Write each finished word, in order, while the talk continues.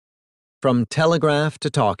From Telegraph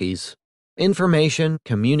to Talkies, information,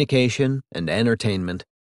 communication, and entertainment.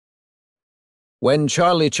 When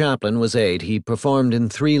Charlie Chaplin was 8, he performed in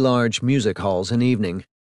 3 large music halls an evening.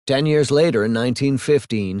 10 years later, in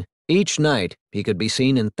 1915, each night he could be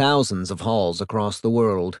seen in thousands of halls across the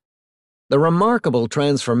world. The remarkable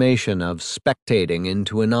transformation of spectating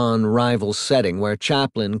into a non-rival setting where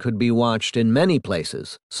Chaplin could be watched in many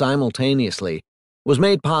places, simultaneously, was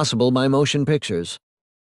made possible by motion pictures.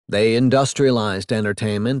 They industrialized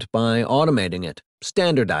entertainment by automating it,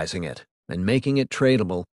 standardizing it, and making it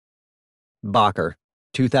tradable. Bacher,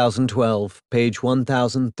 2012, page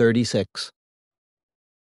 1036.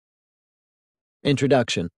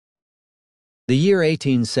 Introduction. The year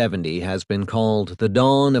 1870 has been called the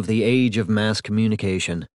dawn of the age of mass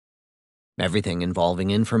communication. Everything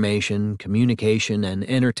involving information, communication, and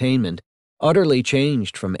entertainment utterly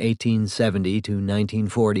changed from 1870 to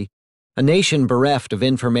 1940. A nation bereft of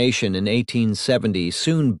information in 1870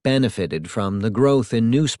 soon benefited from the growth in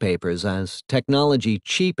newspapers as technology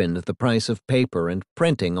cheapened the price of paper and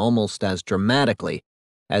printing almost as dramatically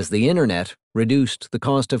as the internet reduced the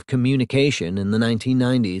cost of communication in the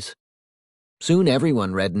 1990s. Soon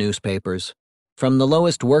everyone read newspapers, from the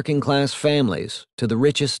lowest working-class families to the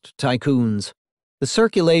richest tycoons. The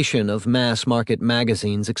circulation of mass-market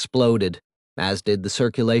magazines exploded, as did the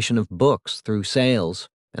circulation of books through sales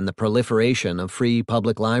and the proliferation of free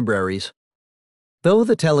public libraries. Though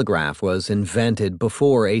the telegraph was invented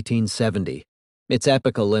before 1870, its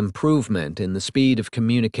epochal improvement in the speed of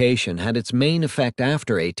communication had its main effect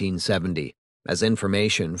after 1870, as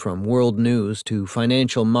information from world news to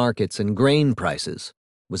financial markets and grain prices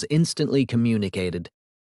was instantly communicated.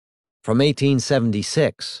 From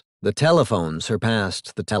 1876, the telephone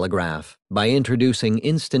surpassed the telegraph by introducing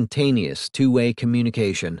instantaneous two-way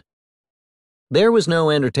communication. There was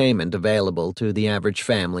no entertainment available to the average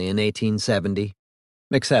family in 1870,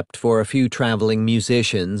 except for a few traveling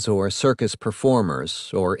musicians or circus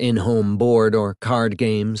performers or in-home board or card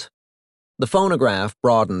games. The phonograph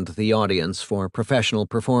broadened the audience for professional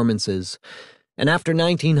performances, and after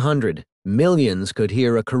 1900, millions could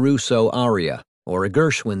hear a Caruso aria or a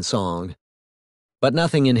Gershwin song. But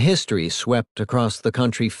nothing in history swept across the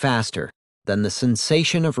country faster than the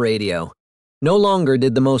sensation of radio. No longer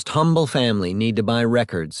did the most humble family need to buy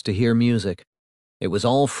records to hear music. It was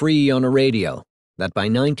all free on a radio that by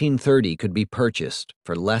 1930 could be purchased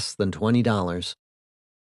for less than $20.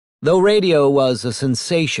 Though radio was a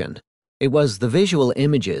sensation, it was the visual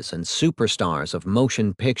images and superstars of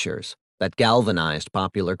motion pictures that galvanized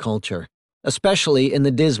popular culture, especially in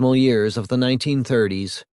the dismal years of the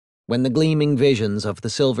 1930s, when the gleaming visions of the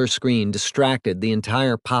silver screen distracted the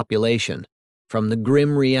entire population from the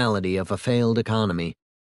grim reality of a failed economy.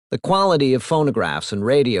 The quality of phonographs and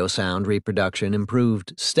radio sound reproduction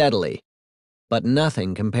improved steadily, but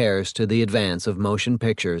nothing compares to the advance of motion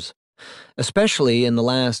pictures, especially in the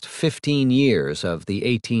last 15 years of the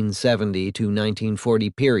 1870 to 1940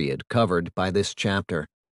 period covered by this chapter.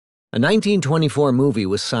 A 1924 movie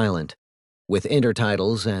was silent, with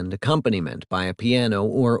intertitles and accompaniment by a piano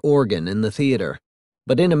or organ in the theater,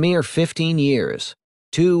 but in a mere 15 years,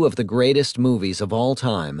 2 of the greatest movies of all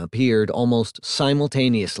time appeared almost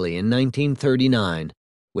simultaneously in 1939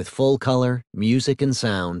 with full-color music and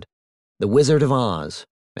sound, The Wizard of Oz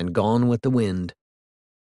and Gone with the Wind.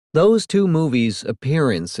 Those 2 movies'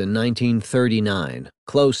 appearance in 1939,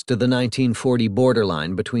 close to the 1940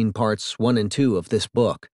 borderline between parts 1 and 2 of this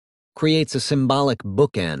book, creates a symbolic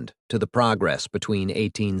bookend to the progress between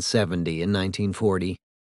 1870 and 1940.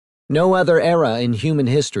 No other era in human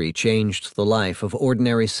history changed the life of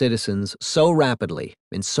ordinary citizens so rapidly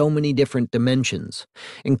in so many different dimensions,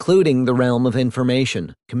 including the realm of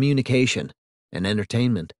information, communication, and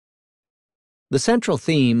entertainment. The central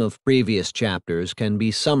theme of previous chapters can be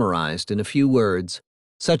summarized in a few words,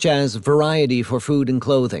 such as variety for food and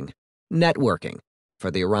clothing, networking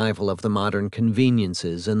for the arrival of the modern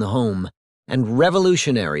conveniences in the home, and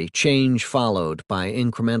revolutionary change followed by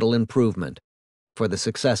incremental improvement for the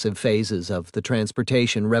successive phases of the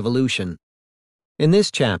transportation revolution. In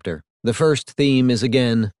this chapter, the first theme is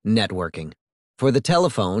again networking, for the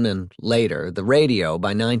telephone and later the radio by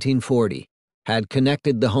 1940 had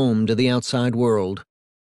connected the home to the outside world.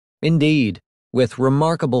 Indeed, with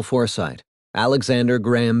remarkable foresight, Alexander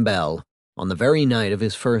Graham Bell, on the very night of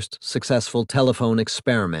his first successful telephone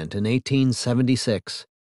experiment in 1876,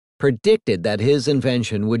 predicted that his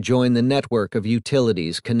invention would join the network of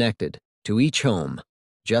utilities connected to each home,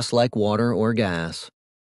 just like water or gas.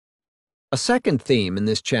 A second theme in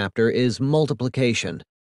this chapter is multiplication,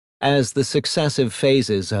 as the successive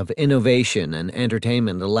phases of innovation and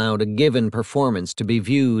entertainment allowed a given performance to be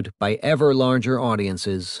viewed by ever larger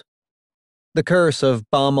audiences. The curse of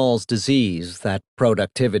Baumol's disease, that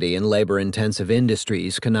productivity in labor-intensive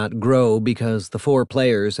industries cannot grow because the four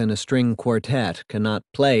players in a string quartet cannot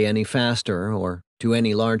play any faster or to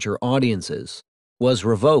any larger audiences, was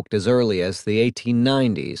revoked as early as the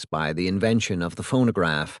 1890s by the invention of the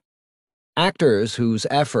phonograph. Actors whose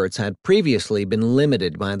efforts had previously been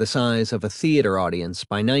limited by the size of a theater audience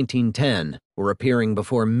by 1910 were appearing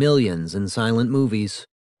before millions in silent movies.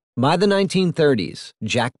 By the 1930s,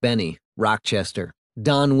 Jack Benny, Rochester,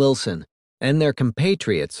 Don Wilson, and their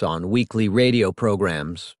compatriots on weekly radio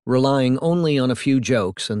programs, relying only on a few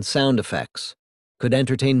jokes and sound effects, could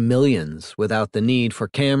entertain millions without the need for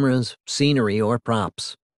cameras, scenery, or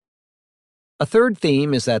props. A third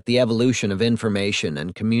theme is that the evolution of information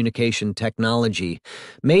and communication technology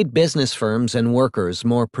made business firms and workers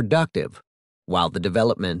more productive, while the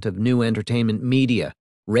development of new entertainment media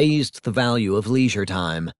raised the value of leisure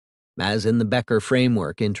time, as in the Becker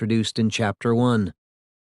framework introduced in Chapter 1.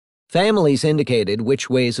 Families indicated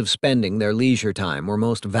which ways of spending their leisure time were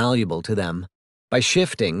most valuable to them by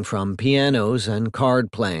shifting from pianos and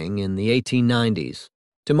card playing in the 1890s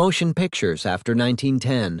to motion pictures after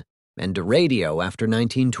 1910 and to radio after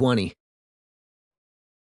 1920.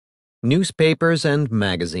 Newspapers and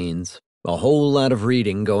magazines, a whole lot of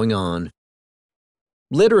reading going on.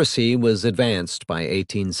 Literacy was advanced by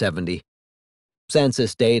 1870.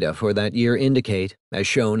 Census data for that year indicate, as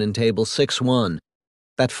shown in Table 6.1,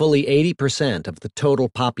 that fully 80% of the total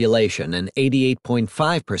population and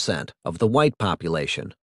 88.5% of the white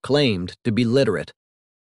population claimed to be literate.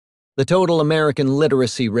 The total American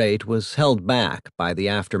literacy rate was held back by the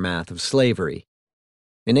aftermath of slavery.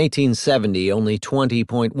 In 1870, only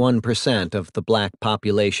 20.1% of the black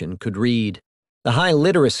population could read. The high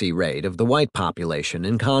literacy rate of the white population,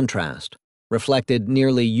 in contrast, reflected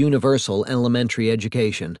nearly universal elementary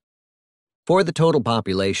education. For the total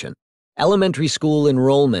population, elementary school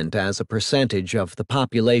enrollment as a percentage of the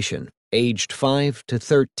population aged 5 to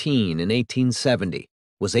 13 in 1870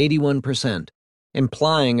 was 81%.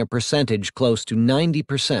 Implying a percentage close to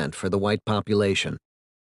 90% for the white population.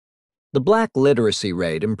 The black literacy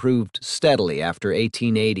rate improved steadily after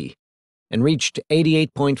 1880 and reached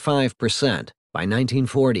 88.5% by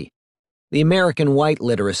 1940. The American white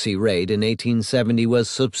literacy rate in 1870 was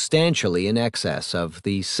substantially in excess of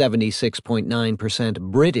the 76.9%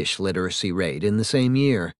 British literacy rate in the same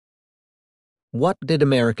year. What did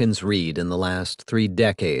Americans read in the last 3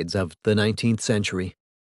 decades of the 19th century?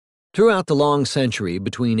 Throughout the long century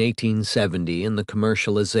between 1870 and the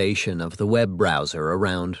commercialization of the web browser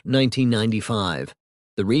around 1995,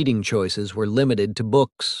 the reading choices were limited to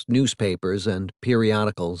books, newspapers, and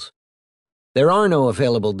periodicals. There are no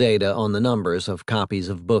available data on the numbers of copies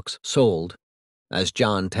of books sold. As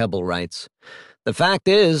John Tebble writes, "The fact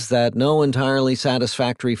is that no entirely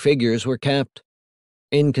satisfactory figures were kept.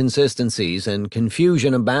 Inconsistencies and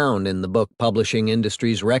confusion abound in the book publishing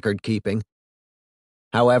industry's record-keeping.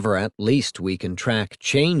 However, at least we can track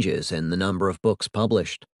changes in the number of books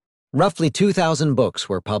published. Roughly 2,000 books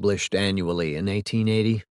were published annually in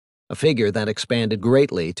 1880, a figure that expanded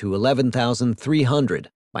greatly to 11,300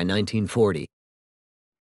 by 1940.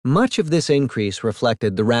 Much of this increase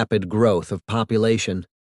reflected the rapid growth of population.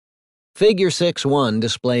 Figure 6.1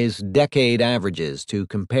 displays decade averages to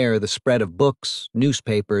compare the spread of books,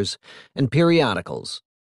 newspapers, and periodicals.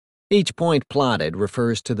 Each point plotted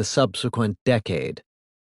refers to the subsequent decade.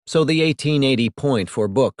 So the 1880 point for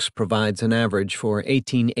books provides an average for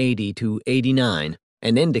 1880 to 89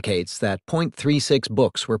 and indicates that 0.36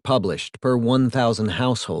 books were published per 1,000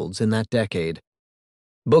 households in that decade.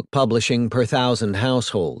 Book publishing per 1,000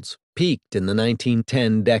 households peaked in the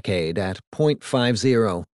 1910 decade at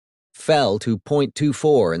 0.50, fell to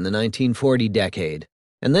 0.24 in the 1940 decade,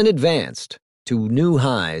 and then advanced to new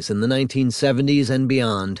highs in the 1970s and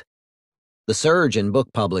beyond. The surge in book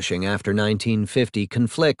publishing after 1950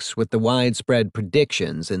 conflicts with the widespread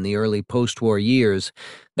predictions in the early post-war years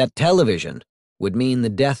that television would mean the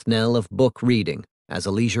death knell of book reading as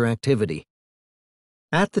a leisure activity.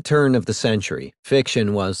 At the turn of the century,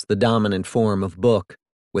 fiction was the dominant form of book,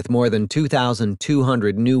 with more than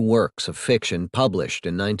 2,200 new works of fiction published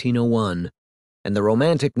in 1901, and the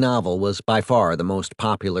romantic novel was by far the most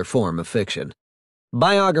popular form of fiction.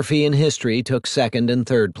 Biography and history took second and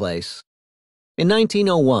third place. In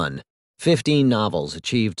 1901, 15 novels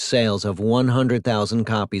achieved sales of 100,000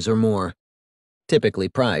 copies or more, typically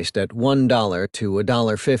priced at $1 to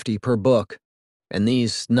 $1.50 per book, and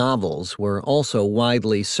these novels were also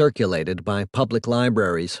widely circulated by public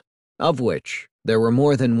libraries, of which There were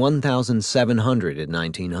more than 1,700 in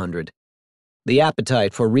 1900. The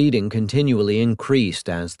appetite for reading continually increased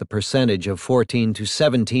as the percentage of 14 to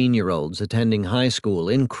 17-year-olds attending high school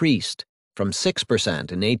increased from 6%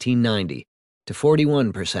 in 1890 to 41%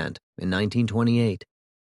 in 1928.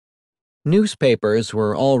 Newspapers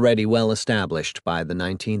were already well established by the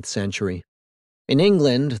 19th century. In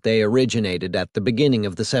England, they originated at the beginning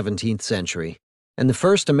of the 17th century, and the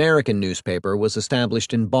first American newspaper was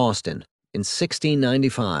established in Boston in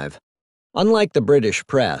 1695. Unlike the British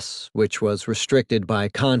press, which was restricted by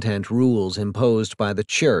content rules imposed by the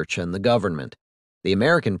church and the government, the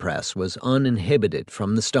American press was uninhibited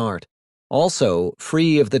from the start, also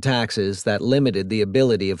free of the taxes that limited the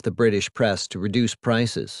ability of the British press to reduce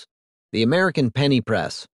prices. The American penny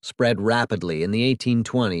press spread rapidly in the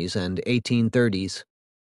 1820s and 1830s.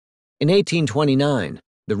 In 1829,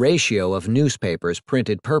 the ratio of newspapers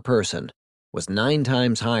printed per person was 9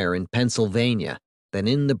 times higher in Pennsylvania than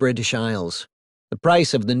in the British Isles. The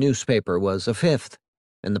price of the newspaper was a fifth,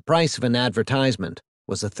 and the price of an advertisement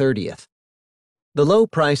was a 30th. The low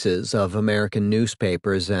prices of American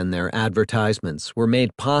newspapers and their advertisements were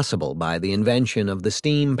made possible by the invention of the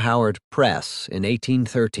steam-powered press in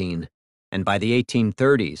 1813. And by the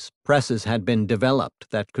 1830s, presses had been developed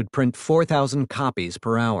that could print 4,000 copies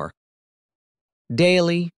per hour.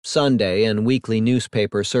 Daily, Sunday, and weekly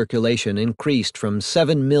newspaper circulation increased from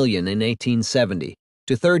 7 million in 1870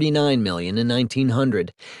 to 39 million in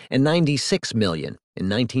 1900 and 96 million in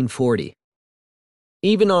 1940.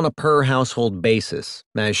 Even on a per-household basis,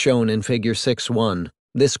 as shown in Figure 6.1,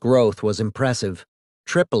 this growth was impressive,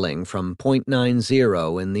 tripling from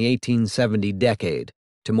 0.90 in the 1870 decade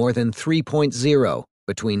to more than 3.0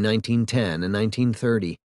 between 1910 and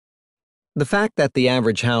 1930. The fact that the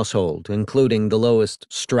average household, including the lowest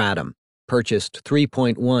stratum, purchased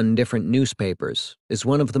 3.1 different newspapers is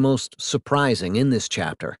one of the most surprising in this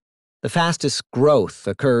chapter. The fastest growth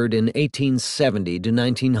occurred in 1870 to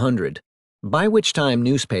 1900, by which time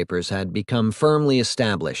newspapers had become firmly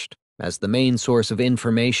established as the main source of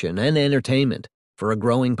information and entertainment for a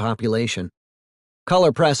growing population.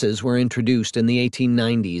 Color presses were introduced in the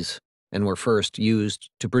 1890s and were first used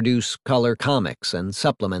to produce color comics and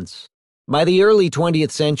supplements. By the early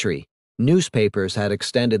 20th century, newspapers had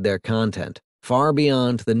extended their content far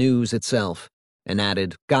beyond the news itself and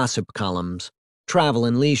added gossip columns, travel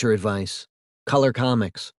and leisure advice, color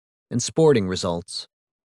comics, and sporting results.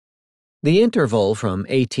 The interval from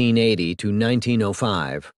 1880 to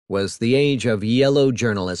 1905 was the age of yellow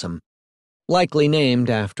journalism, likely named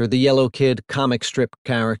after the Yellow Kid comic strip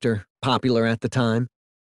character popular at the time.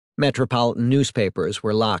 Metropolitan newspapers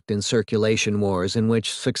were locked in circulation wars in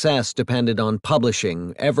which success depended on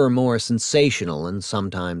publishing ever more sensational and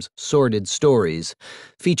sometimes sordid stories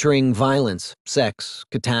featuring violence, sex,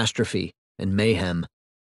 catastrophe, and mayhem.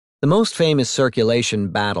 The most famous circulation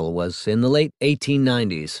battle was in the late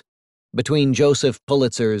 1890s between Joseph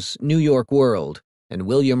Pulitzer's New York World and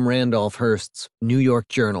William Randolph Hearst's New York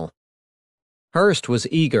Journal. Hearst was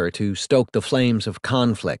eager to stoke the flames of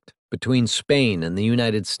conflict between Spain and the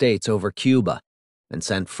United States over Cuba, and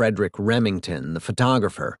sent Frederick Remington, the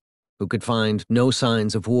photographer, who could find no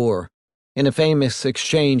signs of war. In a famous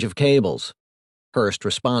exchange of cables, Hearst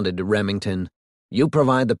responded to Remington, "You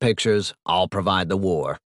provide the pictures, I'll provide the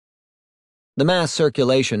war." The mass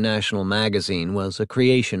circulation national magazine was a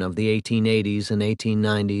creation of the 1880s and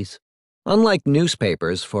 1890s. Unlike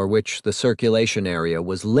newspapers, for which the circulation area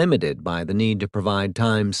was limited by the need to provide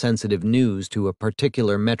time-sensitive news to a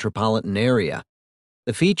particular metropolitan area,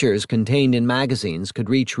 the features contained in magazines could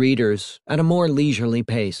reach readers at a more leisurely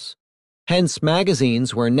pace. Hence,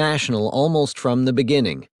 magazines were national almost from the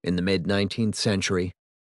beginning in the mid-19th century,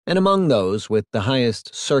 and among those with the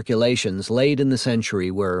highest circulations late in the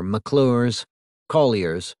century were McClure's,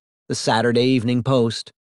 Collier's, the Saturday Evening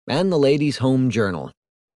Post, and the Ladies' Home Journal.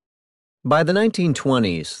 By the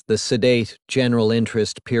 1920s, the sedate,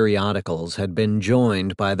 general-interest periodicals had been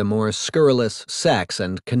joined by the more scurrilous sex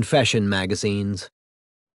and confession magazines.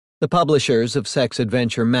 The publishers of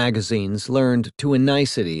sex-adventure magazines learned to a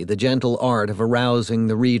nicety the gentle art of arousing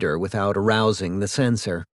the reader without arousing the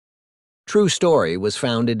censor. True Story was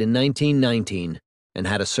founded in 1919 and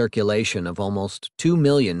had a circulation of almost 2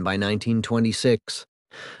 million by 1926,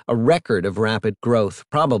 a record of rapid growth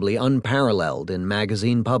probably unparalleled in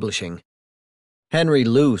magazine publishing. Henry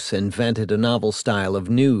Luce invented a novel style of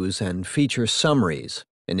news and feature summaries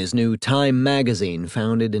in his new Time magazine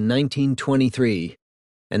founded in 1923,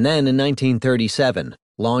 and then in 1937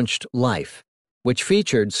 launched Life, which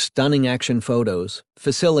featured stunning action photos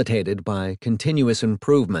facilitated by continuous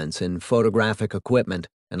improvements in photographic equipment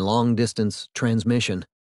and long-distance transmission.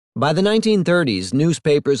 By the 1930s,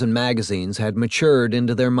 newspapers and magazines had matured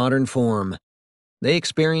into their modern form. They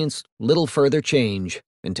experienced little further change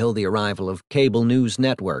until the arrival of cable news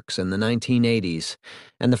networks in the 1980s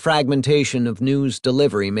and the fragmentation of news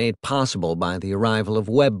delivery made possible by the arrival of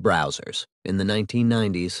web browsers in the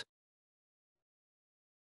 1990s.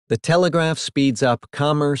 The telegraph speeds up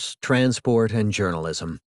commerce, transport, and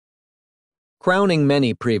journalism. Crowning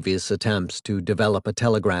many previous attempts to develop a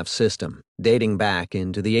telegraph system, dating back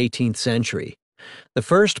into the 18th century, the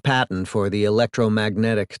first patent for the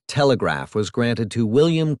electromagnetic telegraph was granted to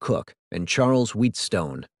William Cooke and Charles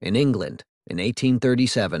Wheatstone in England in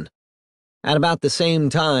 1837. At about the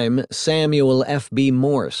same time, Samuel F.B.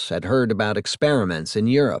 Morse had heard about experiments in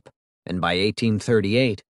Europe, and by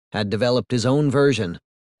 1838 had developed his own version,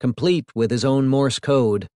 complete with his own Morse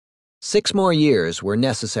code. 6 more years were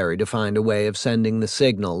necessary to find a way of sending the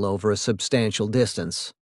signal over a substantial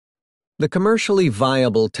distance. The commercially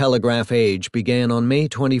viable telegraph age began on May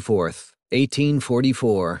 24,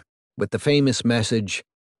 1844, with the famous message,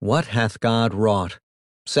 "What hath God wrought?"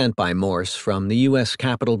 sent by Morse from the U.S.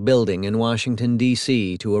 Capitol building in Washington,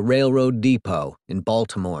 D.C. to a railroad depot in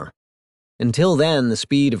Baltimore. Until then, the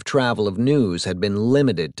speed of travel of news had been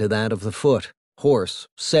limited to that of the foot, horse,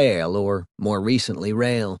 sail, or, more recently,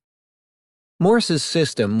 rail. Morse's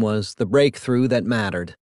system was the breakthrough that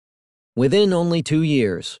mattered. Within only 2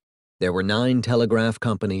 years, there were 9 telegraph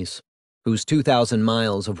companies, whose 2,000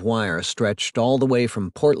 miles of wire stretched all the way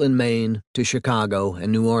from Portland, Maine, to Chicago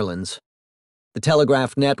and New Orleans. The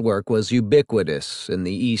telegraph network was ubiquitous in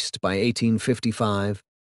the East by 1855.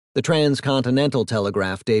 The transcontinental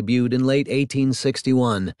telegraph debuted in late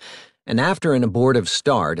 1861, and after an abortive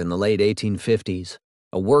start in the late 1850s,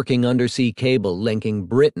 a working undersea cable linking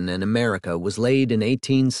Britain and America was laid in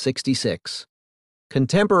 1866.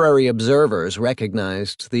 Contemporary observers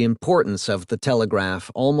recognized the importance of the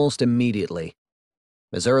telegraph almost immediately.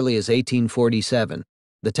 As early as 1847,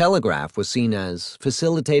 the telegraph was seen as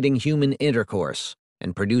facilitating human intercourse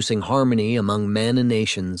and producing harmony among men and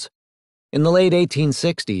nations. In the late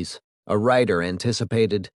 1860s, a writer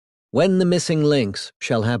anticipated, "When the missing links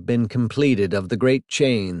shall have been completed of the great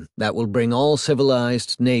chain that will bring all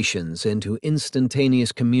civilized nations into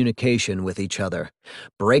instantaneous communication with each other,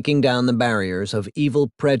 breaking down the barriers of evil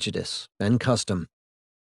prejudice and custom."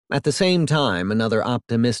 At the same time, another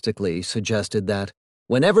optimistically suggested that,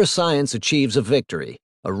 "Whenever science achieves a victory,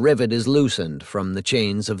 a rivet is loosened from the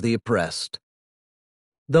chains of the oppressed."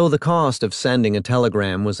 Though the cost of sending a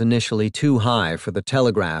telegram was initially too high for the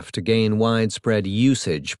telegraph to gain widespread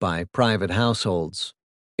usage by private households,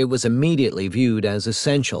 it was immediately viewed as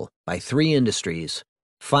essential by 3 industries: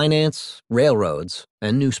 finance, railroads,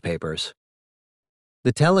 and newspapers.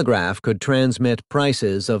 The telegraph could transmit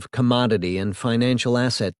prices of commodity and financial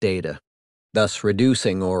asset data, thus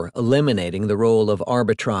reducing or eliminating the role of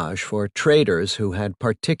arbitrage for traders who had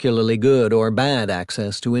particularly good or bad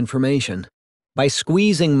access to information. By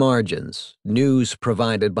squeezing margins, news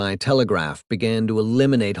provided by telegraph began to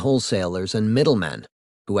eliminate wholesalers and middlemen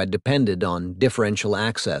who had depended on differential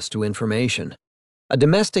access to information. A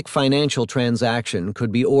domestic financial transaction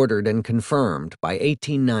could be ordered and confirmed by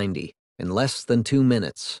 1890 in less than 2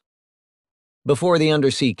 minutes. Before the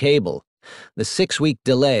undersea cable, the 6-week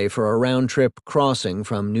delay for a round-trip crossing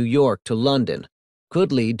from New York to London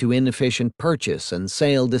could lead to inefficient purchase and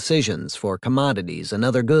sale decisions for commodities and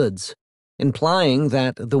other goods, implying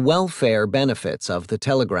that the welfare benefits of the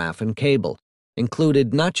telegraph and cable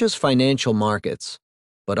included not just financial markets,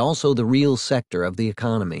 but also the real sector of the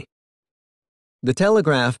economy. The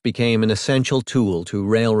telegraph became an essential tool to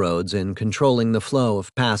railroads in controlling the flow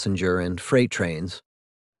of passenger and freight trains.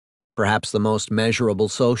 Perhaps the most measurable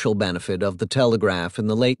social benefit of the telegraph in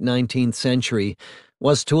the late 19th century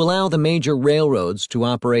was to allow the major railroads to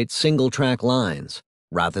operate single-track lines,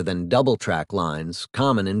 rather than double-track lines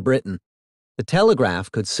common in Britain. The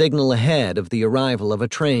telegraph could signal ahead of the arrival of a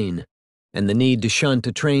train, and the need to shunt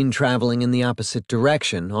a train traveling in the opposite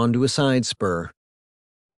direction onto a side spur.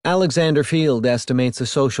 Alexander Field estimates a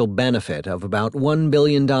social benefit of about $1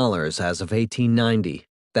 billion as of 1890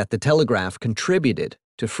 that the telegraph contributed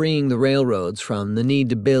to freeing the railroads from the need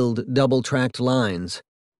to build double-tracked lines,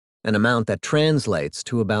 an amount that translates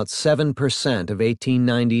to about 7% of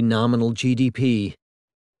 1890 nominal GDP.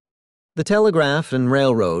 The telegraph and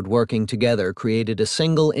railroad working together created a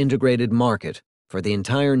single integrated market for the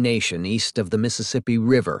entire nation east of the Mississippi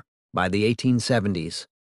River by the 1870s.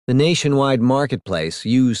 The nationwide marketplace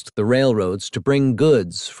used the railroads to bring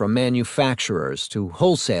goods from manufacturers to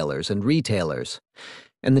wholesalers and retailers,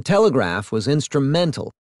 and the telegraph was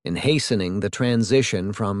instrumental in hastening the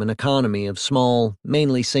transition from an economy of small,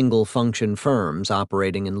 mainly single-function firms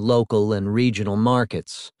operating in local and regional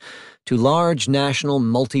markets to large national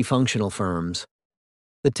multifunctional firms.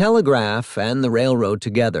 The telegraph and the railroad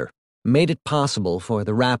together made it possible for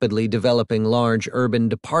the rapidly developing large urban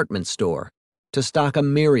department store to stock a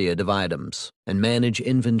myriad of items and manage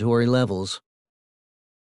inventory levels.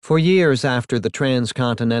 For years after the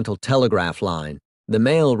transcontinental telegraph line, the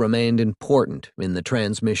mail remained important in the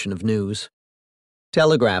transmission of news.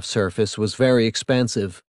 Telegraph service was very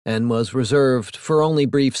expensive and was reserved for only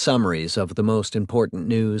brief summaries of the most important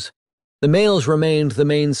news. The mails remained the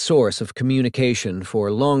main source of communication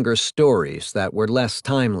for longer stories that were less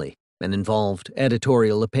timely and involved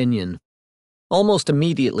editorial opinion. Almost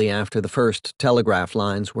immediately after the first telegraph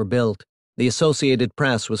lines were built, the Associated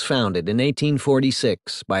Press was founded in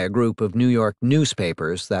 1846 by a group of New York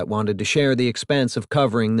newspapers that wanted to share the expense of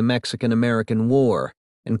covering the Mexican-American War,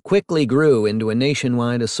 and quickly grew into a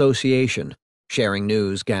nationwide association, sharing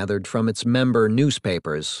news gathered from its member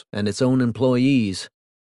newspapers and its own employees.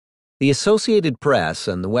 The Associated Press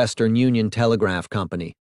and the Western Union Telegraph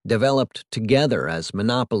Company developed together as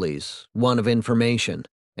monopolies, one of information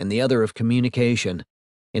and the other of communication.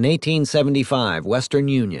 In 1875, Western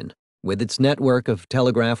Union, with its network of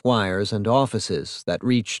telegraph wires and offices that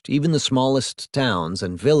reached even the smallest towns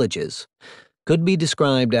and villages, could be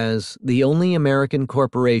described as the only American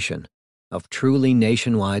corporation of truly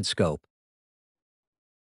nationwide scope.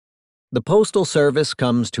 The Postal Service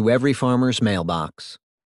comes to every farmer's mailbox.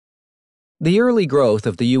 The early growth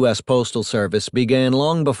of the U.S. Postal Service began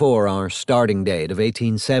long before our starting date of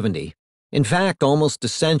 1870. In fact, almost a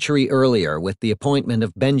century earlier, with the appointment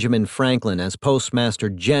of Benjamin Franklin as Postmaster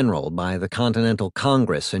General by the Continental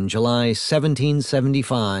Congress in July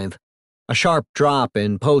 1775. A sharp drop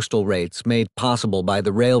in postal rates made possible by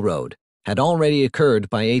the railroad had already occurred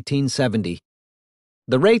by 1870.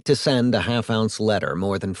 The rate to send a half-ounce letter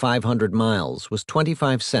more than 500 miles was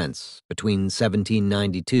 25 cents between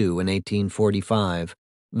 1792 and 1845,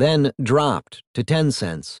 then dropped to 10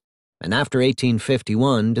 cents. And after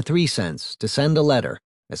 1851 to 3 cents to send a letter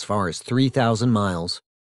as far as 3,000 miles.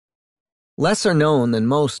 Lesser known than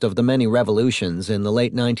most of the many revolutions in the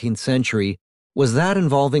late 19th century was that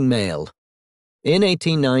involving mail. In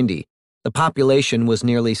 1890, the population was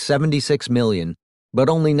nearly 76 million, but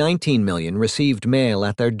only 19 million received mail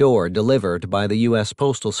at their door delivered by the U.S.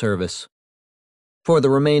 Postal Service. For the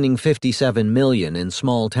remaining 57 million in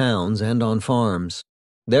small towns and on farms,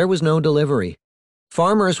 there was no delivery.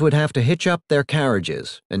 Farmers would have to hitch up their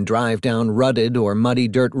carriages and drive down rutted or muddy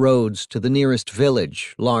dirt roads to the nearest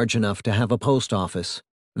village large enough to have a post office.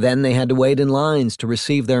 Then they had to wait in lines to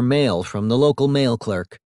receive their mail from the local mail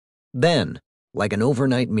clerk. Then, like an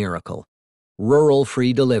overnight miracle, rural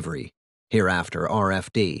free delivery, hereafter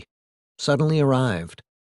RFD, suddenly arrived.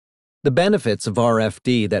 The benefits of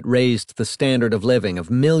RFD that raised the standard of living of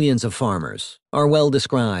millions of farmers are well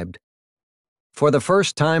described. For the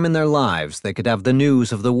first time in their lives, they could have the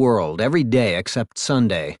news of the world every day except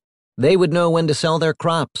Sunday. They would know when to sell their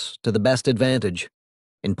crops to the best advantage.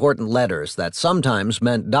 Important letters that sometimes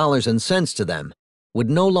meant dollars and cents to them would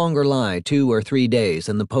no longer lie 2 or 3 days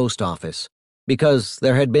in the post office, because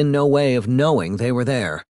there had been no way of knowing they were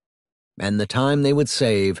there. And the time they would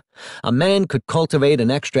save, a man could cultivate an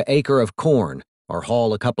extra acre of corn or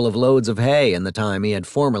haul a couple of loads of hay in the time he had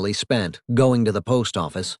formerly spent going to the post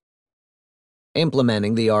office.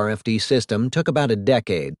 Implementing the RFD system took about a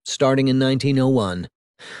decade, starting in 1901.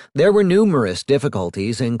 There were numerous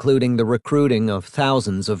difficulties, including the recruiting of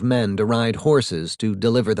thousands of men to ride horses to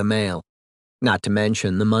deliver the mail, not to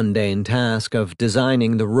mention the mundane task of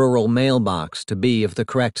designing the rural mailbox to be of the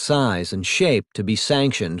correct size and shape to be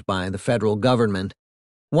sanctioned by the federal government.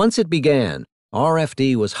 Once it began,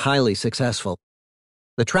 RFD was highly successful.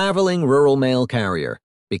 The traveling rural mail carrier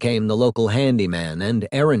became the local handyman and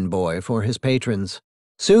errand boy for his patrons.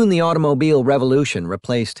 Soon the automobile revolution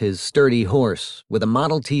replaced his sturdy horse with a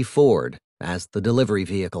Model T Ford as the delivery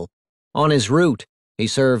vehicle. On his route, he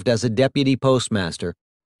served as a deputy postmaster,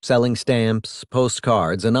 selling stamps,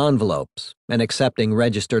 postcards, and envelopes, and accepting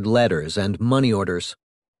registered letters and money orders.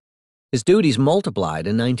 His duties multiplied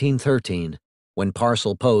in 1913, when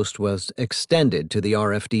parcel post was extended to the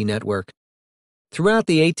RFD network. Throughout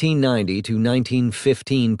the 1890 to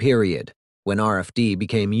 1915 period, when RFD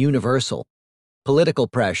became universal, political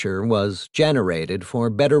pressure was generated for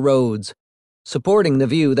better roads, supporting the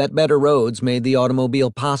view that better roads made the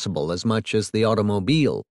automobile possible as much as the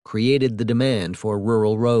automobile created the demand for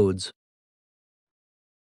rural roads.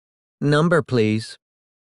 Number, please,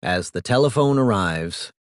 as the telephone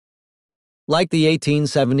arrives. like the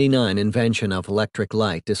 1879 invention of electric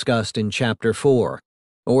light discussed in Chapter 4,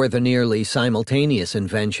 or the nearly simultaneous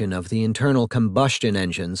invention of the internal combustion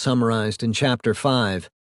engine summarized in Chapter 5.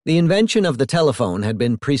 The invention of the telephone had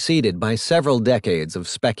been preceded by several decades of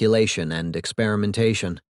speculation and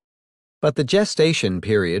experimentation. But the gestation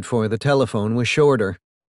period for the telephone was shorter.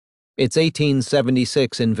 Its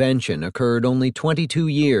 1876 invention occurred only 22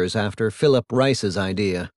 years after Philip Rice's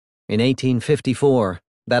idea, in 1854,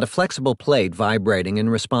 that a flexible plate vibrating in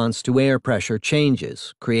response to air pressure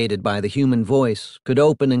changes created by the human voice could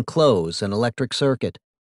open and close an electric circuit.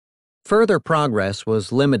 Further progress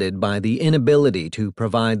was limited by the inability to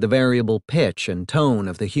provide the variable pitch and tone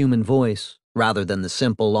of the human voice, rather than the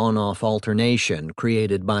simple on-off alternation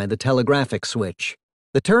created by the telegraphic switch.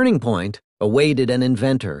 The turning point awaited an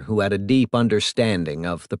inventor who had a deep understanding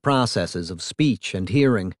of the processes of speech and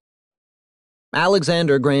hearing.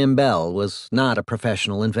 Alexander Graham Bell was not a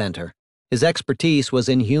professional inventor. His expertise was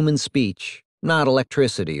in human speech, not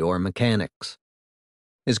electricity or mechanics.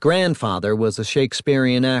 His grandfather was a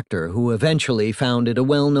Shakespearean actor who eventually founded a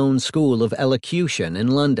well-known school of elocution in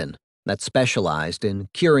London that specialized in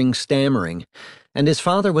curing stammering, and his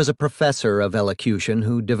father was a professor of elocution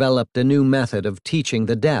who developed a new method of teaching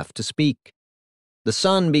the deaf to speak. The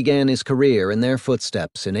son began his career in their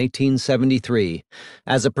footsteps in 1873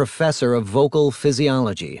 as a professor of vocal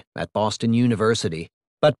physiology at Boston University,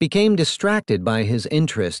 but became distracted by his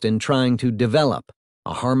interest in trying to develop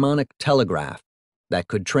a harmonic telegraph that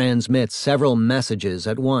could transmit several messages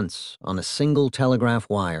at once on a single telegraph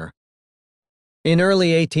wire. In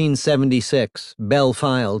early 1876, Bell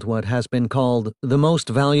filed what has been called the most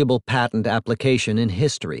valuable patent application in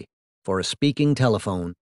history for a speaking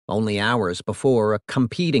telephone, only hours before a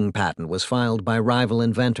competing patent was filed by rival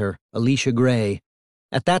inventor Elisha Gray.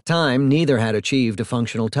 At that time, neither had achieved a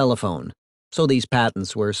functional telephone, so these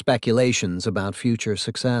patents were speculations about future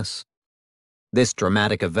success. This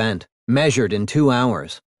dramatic event, measured in 2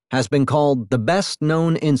 hours, has been called the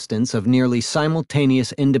best-known instance of nearly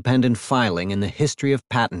simultaneous independent filing in the history of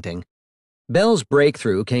patenting. Bell's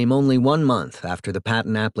breakthrough came only 1 month after the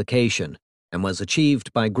patent application and was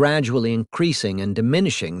achieved by gradually increasing and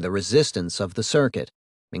diminishing the resistance of the circuit,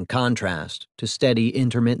 in contrast to steady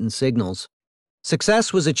intermittent signals.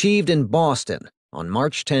 Success was achieved in Boston on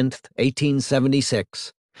March 10,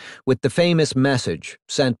 1876. With the famous message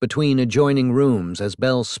sent between adjoining rooms as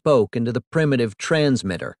Bell spoke into the primitive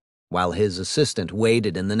transmitter, while his assistant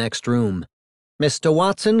waited in the next room. "Mr.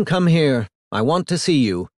 Watson, come here. I want to see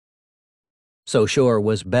you." So sure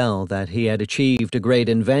was Bell that he had achieved a great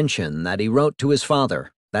invention that he wrote to his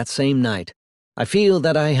father that same night. "I feel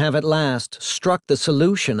that I have at last struck the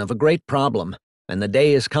solution of a great problem, and the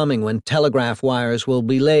day is coming when telegraph wires will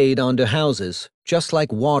be laid onto houses, just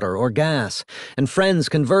like water or gas, and friends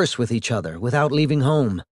converse with each other without leaving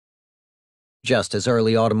home." Just as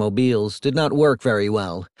early automobiles did not work very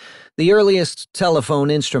well, the earliest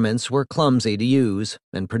telephone instruments were clumsy to use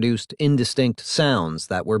and produced indistinct sounds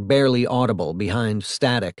that were barely audible behind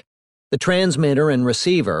static. The transmitter and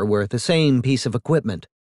receiver were the same piece of equipment.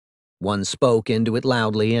 One spoke into it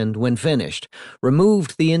loudly and, when finished,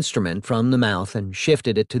 removed the instrument from the mouth and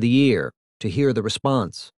shifted it to the ear to hear the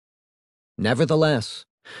response. Nevertheless,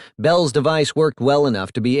 Bell's device worked well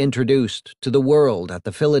enough to be introduced to the world at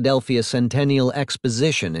the Philadelphia Centennial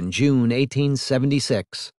Exposition in June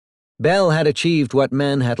 1876. Bell had achieved what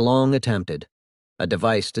men had long attempted, a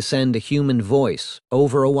device to send a human voice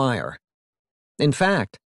over a wire. In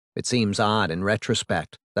fact, it seems odd in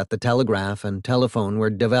retrospect that the telegraph and telephone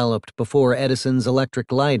were developed before Edison's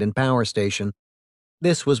electric light and power station.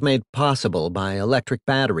 This was made possible by electric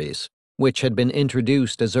batteries, which had been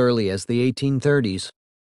introduced as early as the 1830s.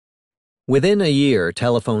 Within a year,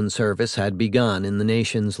 telephone service had begun in the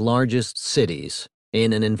nation's largest cities,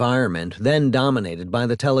 in an environment then dominated by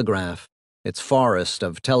the telegraph, its forest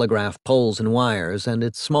of telegraph poles and wires, and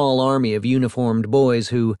its small army of uniformed boys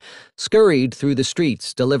who scurried through the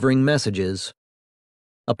streets delivering messages.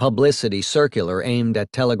 A publicity circular aimed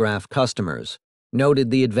at telegraph customers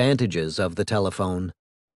noted the advantages of the telephone.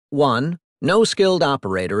 1. No skilled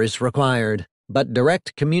operator is required, but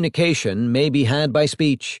direct communication may be had by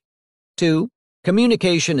speech. 2.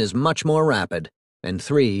 Communication is much more rapid. And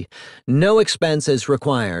 3. No expense is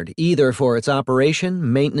required, either for its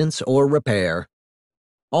operation, maintenance, or repair.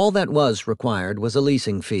 All that was required was a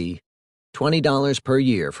leasing fee, $20 per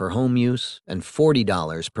year for home use and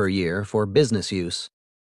 $40 per year for business use.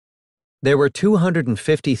 There were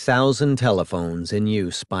 250,000 telephones in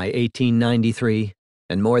use by 1893,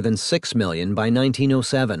 and more than 6 million by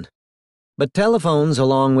 1907. But telephones,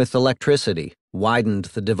 along with electricity, widened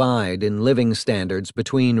the divide in living standards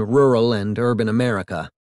between rural and urban America.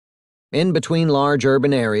 In between large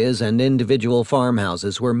urban areas and individual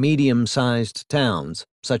farmhouses were medium-sized towns,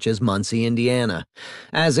 such as Muncie, Indiana,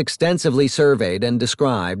 as extensively surveyed and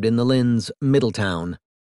described in the Lynn's Middletown.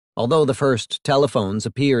 Although the first telephones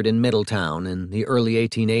appeared in Middletown in the early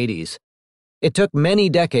 1880s, it took many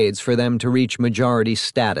decades for them to reach majority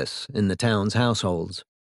status in the town's households.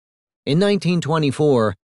 In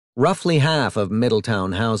 1924, roughly half of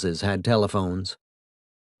Middletown houses had telephones.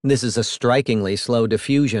 This is a strikingly slow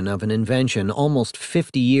diffusion of an invention almost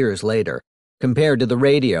 50 years later, compared to the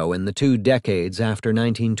radio in the 2 decades after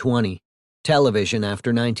 1920, television after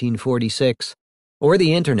 1946, or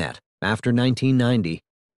the Internet after 1990.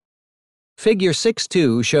 Figure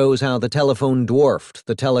 6.2 shows how the telephone dwarfed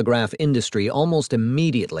the telegraph industry almost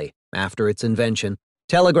immediately after its invention.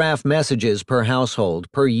 Telegraph messages per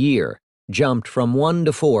household per year jumped from 1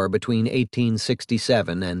 to 4 between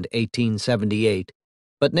 1867 and 1878,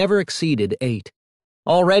 but never exceeded 8.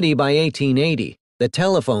 Already by 1880, the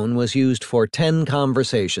telephone was used for 10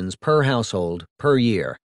 conversations per household per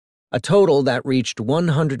year, a total that reached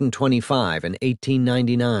 125 in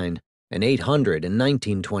 1899 and 800 in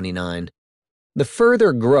 1929. The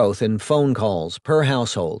further growth in phone calls per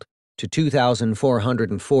household to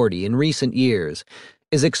 2,440 in recent years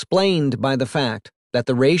is explained by the fact that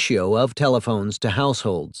the ratio of telephones to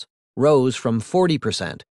households rose from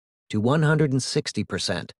 40% to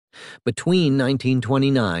 160% between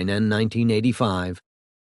 1929 and 1985.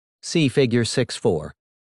 See Figure 6.4.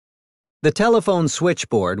 The telephone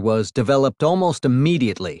switchboard was developed almost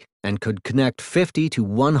immediately and could connect 50 to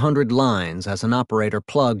 100 lines as an operator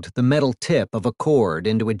plugged the metal tip of a cord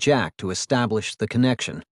into a jack to establish the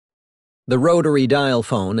connection. The rotary dial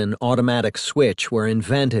phone and automatic switch were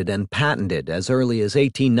invented and patented as early as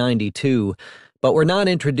 1892, but were not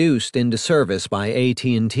introduced into service by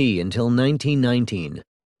AT&T until 1919,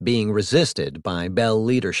 being resisted by Bell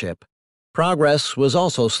leadership. Progress was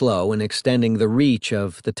also slow in extending the reach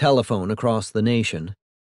of the telephone across the nation.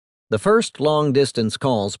 The first long-distance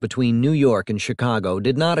calls between New York and Chicago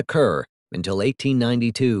did not occur until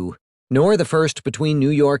 1892, nor the first between New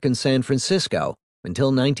York and San Francisco until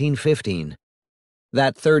 1915.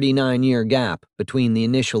 That 39-year gap between the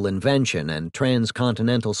initial invention and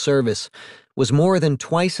transcontinental service was more than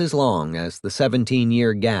twice as long as the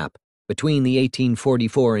 17-year gap between the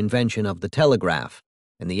 1844 invention of the telegraph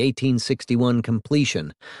and the 1861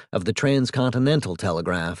 completion of the transcontinental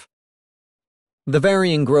telegraph. The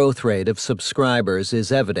varying growth rate of subscribers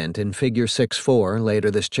is evident in Figure 6.4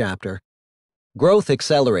 later this chapter. Growth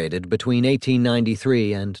accelerated between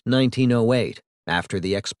 1893 and 1908 after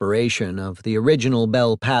the expiration of the original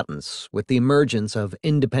Bell patents with the emergence of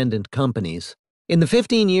independent companies. In the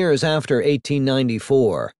 15 years after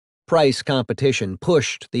 1894, price competition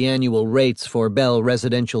pushed the annual rates for Bell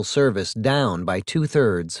residential service down by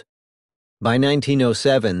 2/3. By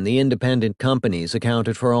 1907, the independent companies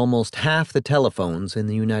accounted for almost half the telephones in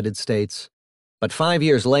the United States. But 5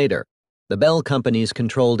 years later, the Bell companies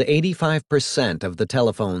controlled 85% of the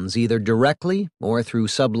telephones either directly or through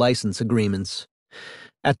sublicense agreements.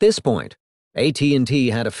 At this point, AT&T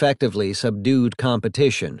had effectively subdued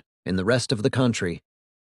competition in the rest of the country.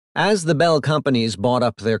 As the Bell companies bought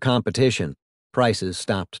up their competition, prices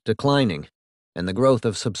stopped declining, and the growth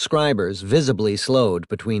of subscribers visibly slowed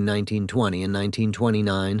between 1920 and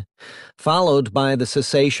 1929, followed by the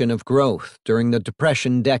cessation of growth during the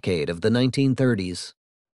Depression decade of the 1930s.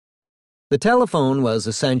 The telephone was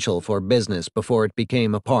essential for business before it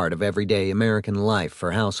became a part of everyday American life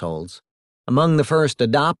for households. Among the first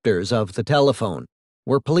adopters of the telephone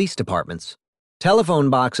were police departments. Telephone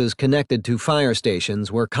boxes connected to fire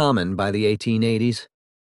stations were common by the 1880s.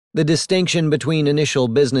 The distinction between initial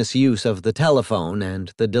business use of the telephone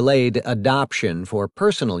and the delayed adoption for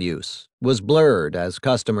personal use was blurred as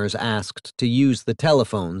customers asked to use the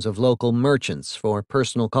telephones of local merchants for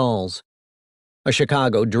personal calls. A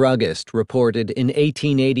Chicago druggist reported in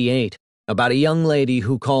 1888 about a young lady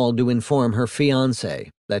who called to inform her fiancé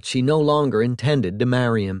that she no longer intended to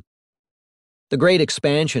marry him. The great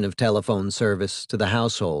expansion of telephone service to the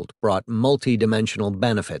household brought multi-dimensional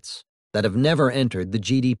benefits that have never entered the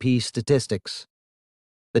GDP statistics.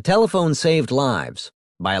 The telephone saved lives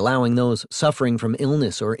by allowing those suffering from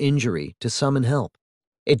illness or injury to summon help.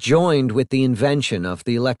 It joined with the invention of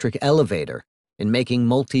the electric elevator in making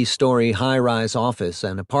multi-story high-rise office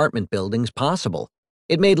and apartment buildings possible.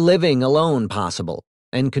 It made living alone possible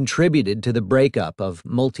and contributed to the breakup of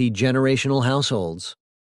multi-generational households.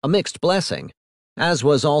 A mixed blessing, as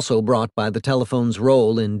was also brought by the telephone's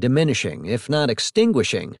role in diminishing, if not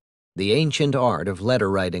extinguishing, the ancient art of letter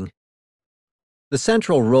writing. The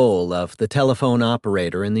central role of the telephone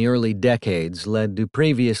operator in the early decades led to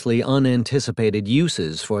previously unanticipated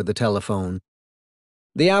uses for the telephone.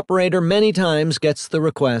 The operator many times gets the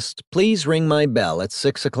request, "Please ring my bell at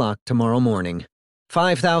 6 o'clock tomorrow morning."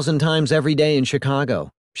 5,000 times every day in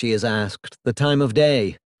Chicago, she is asked the time of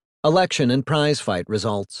day. Election and prize fight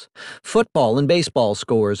results. Football and baseball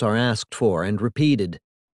scores are asked for and repeated.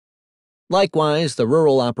 Likewise, the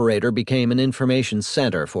rural operator became an information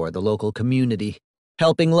center for the local community,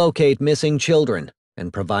 helping locate missing children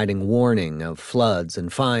and providing warning of floods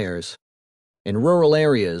and fires. In rural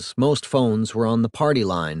areas, most phones were on the party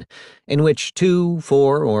line, in which 2,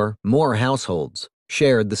 4, or more households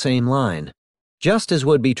shared the same line, just as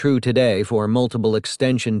would be true today for multiple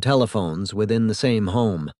extension telephones within the same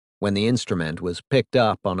home. When the instrument was picked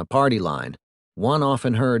up on a party line, one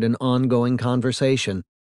often heard an ongoing conversation.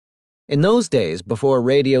 In those days, before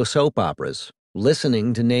radio soap operas,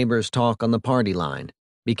 listening to neighbors talk on the party line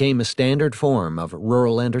became a standard form of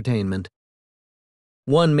rural entertainment.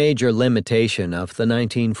 One major limitation of the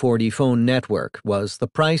 1940 phone network was the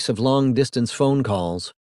price of long-distance phone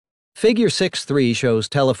calls. Figure 6.3 shows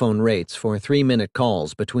telephone rates for 3-minute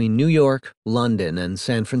calls between New York, London, and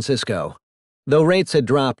San Francisco. Though rates had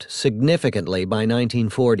dropped significantly by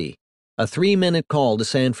 1940, a 3-minute call to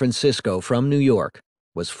San Francisco from New York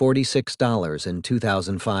was $46 and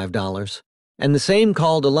 $2005, and the same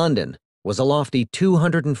call to London was a lofty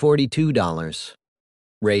 $242.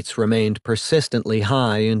 Rates remained persistently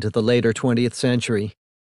high into the later 20th century.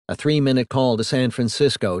 A 3-minute call to San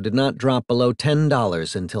Francisco did not drop below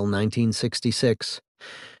 $10 until 1966,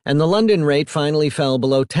 and the London rate finally fell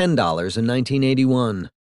below $10 in 1981.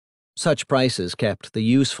 Such prices kept the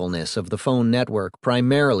usefulness of the phone network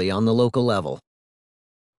primarily on the local level.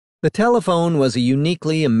 The telephone was a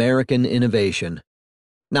uniquely American innovation.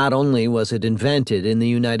 Not only was it invented in the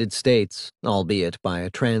United States, albeit by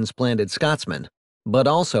a transplanted Scotsman, but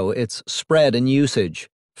also its spread and usage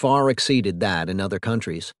far exceeded that in other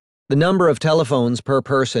countries. The number of telephones per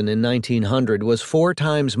person in 1900 was 4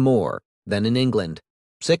 times more than in England,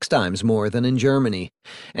 6 times more than in Germany,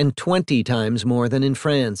 and 20 times more than in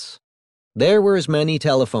France. There were as many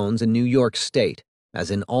telephones in New York State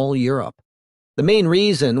as in all Europe. The main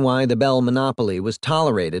reason why the Bell monopoly was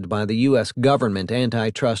tolerated by the U.S. government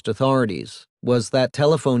antitrust authorities was that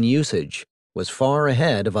telephone usage was far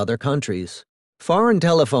ahead of other countries. Foreign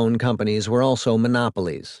telephone companies were also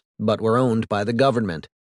monopolies, but were owned by the government,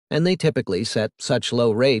 and they typically set such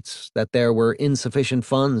low rates that there were insufficient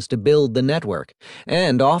funds to build the network,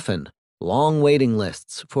 and often long waiting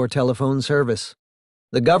lists for telephone service.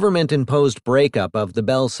 The government-imposed breakup of the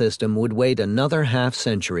Bell system would wait another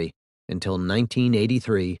half-century, until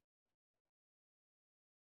 1983.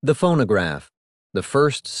 The phonograph, the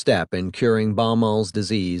first step in curing Baumol's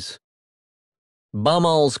disease.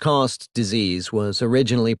 Baumol's disease was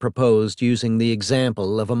originally proposed using the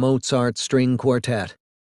example of a Mozart string quartet.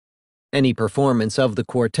 Any performance of the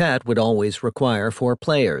quartet would always require 4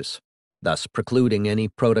 players, thus precluding any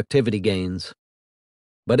productivity gains.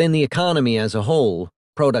 But in the economy as a whole,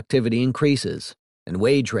 productivity increases, and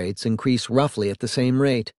wage rates increase roughly at the same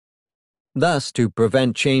rate. Thus, to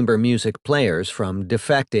prevent chamber music players from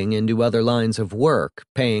defecting into other lines of work,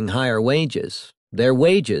 paying higher wages, their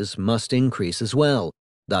wages must increase as well,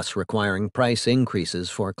 thus requiring price increases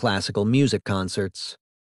for classical music concerts.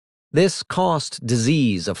 This cost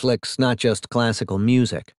disease afflicts not just classical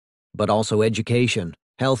music, but also education,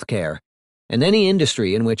 healthcare, and any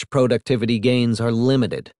industry in which productivity gains are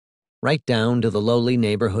limited, right down to the lowly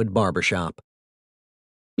neighborhood barbershop.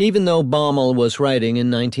 Even though Baumol was writing in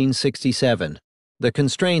 1967, the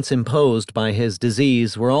constraints imposed by his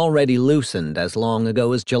disease were already loosened as long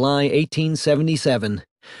ago as July 1877,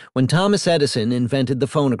 when Thomas Edison invented the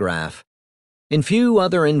phonograph. In few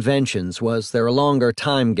other inventions was there a longer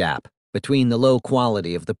time gap between the low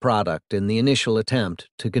quality of the product and the initial attempt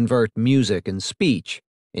to convert music and speech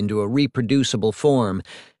into a reproducible form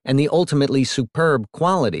and the ultimately superb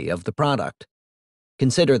quality of the product.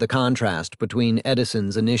 Consider the contrast between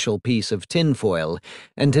Edison's initial piece of tinfoil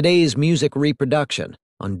and today's music reproduction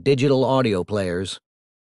on digital audio players.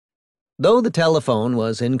 Though the telephone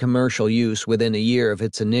was in commercial use within a year of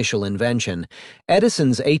its initial invention,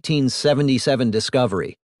 Edison's 1877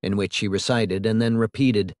 discovery, in which he recited and then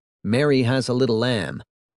repeated, "Mary Has a Little Lamb,"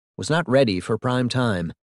 was not ready for prime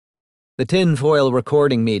time. The tinfoil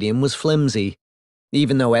recording medium was flimsy,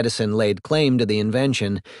 even though Edison laid claim to the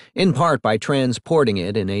invention, in part by transporting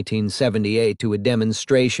it in 1878 to a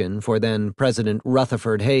demonstration for then-President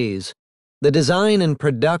Rutherford Hayes. The design and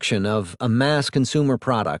production of a mass consumer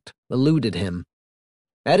product eluded him.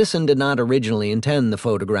 Edison did not originally intend the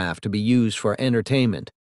phonograph to be used for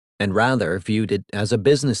entertainment, and rather viewed it as a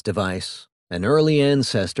business device, an early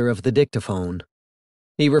ancestor of the dictaphone.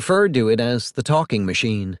 He referred to it as the talking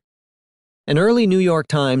machine. An early New York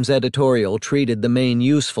Times editorial treated the main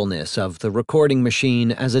usefulness of the recording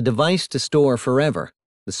machine as a device to store forever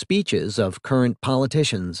the speeches of current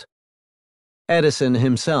politicians. Edison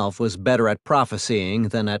himself was better at prophesying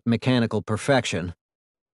than at mechanical perfection.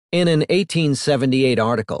 In an 1878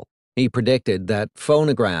 article, he predicted that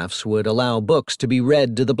phonographs would allow books to be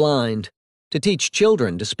read to the blind, to teach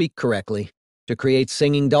children to speak correctly, to create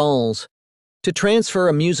singing dolls, to transfer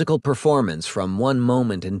a musical performance from one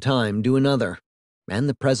moment in time to another, and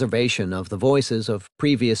the preservation of the voices of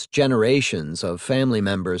previous generations of family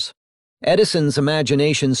members. Edison's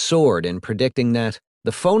imagination soared in predicting that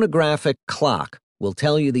the phonographic clock will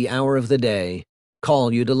tell you the hour of the day,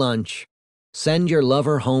 call you to lunch, send your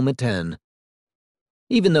lover home at 10.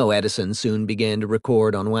 Even though Edison soon began to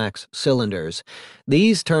record on wax cylinders,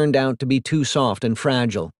 these turned out to be too soft and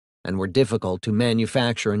fragile, and were difficult to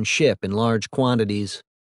manufacture and ship in large quantities.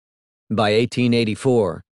 By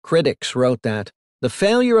 1884, critics wrote that the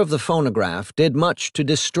failure of the phonograph did much to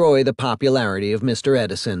destroy the popularity of Mr.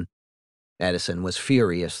 Edison. Edison was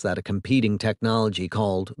furious that a competing technology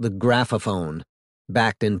called the graphophone,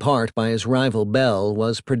 backed in part by his rival Bell,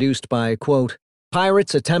 was produced by, quote,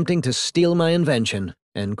 pirates attempting to steal my invention,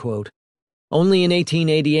 end quote. Only in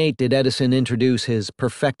 1888 did Edison introduce his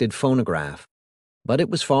perfected phonograph. But it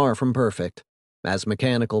was far from perfect, as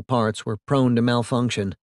mechanical parts were prone to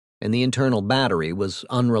malfunction, and the internal battery was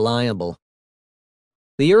unreliable.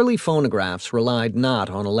 The early phonographs relied not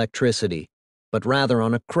on electricity, but rather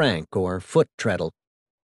on a crank or foot treadle.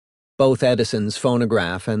 Both Edison's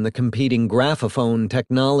phonograph and the competing graphophone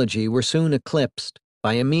technology were soon eclipsed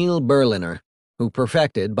by Emil Berliner, who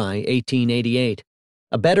perfected, by 1888,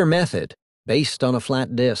 a better method based on a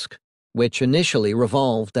flat disc, which initially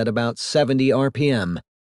revolved at about 70 RPM.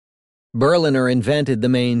 Berliner invented the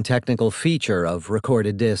main technical feature of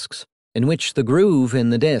recorded discs, in which the groove in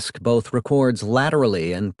the disc both records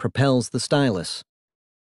laterally and propels the stylus.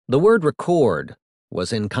 The word record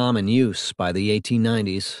was in common use by the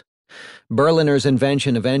 1890s. Berliner's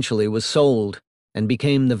invention eventually was sold and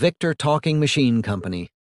became the Victor Talking Machine Company,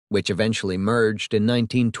 which eventually merged in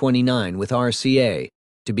 1929 with RCA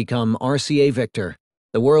to become RCA Victor,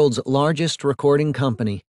 the world's largest recording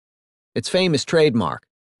company. Its famous trademark,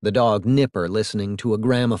 the dog Nipper listening to a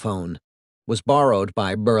gramophone, was borrowed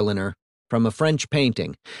by Berliner from a French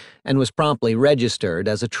painting and was promptly registered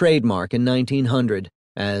as a trademark in 1900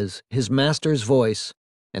 as his master's voice,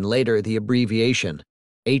 and later the abbreviation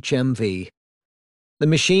HMV. The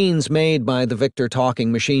machines made by the Victor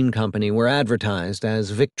Talking Machine Company were advertised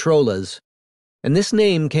as Victrolas, and this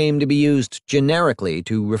name came to be used generically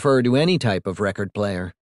to refer to any type of record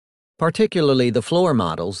player, particularly the floor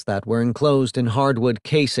models that were enclosed in hardwood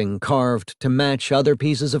casing carved to match other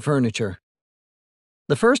pieces of furniture.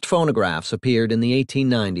 The first phonographs appeared in the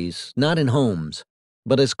 1890s, not in homes,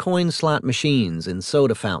 but as coin slot machines in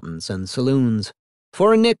soda fountains and saloons.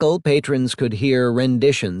 For a nickel, patrons could hear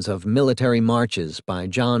renditions of military marches by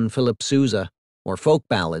John Philip Sousa or folk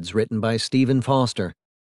ballads written by Stephen Foster.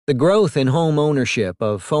 The growth in home ownership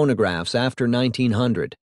of phonographs after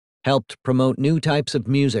 1900 helped promote new types of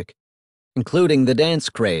music, including the dance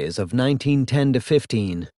craze of 1910 to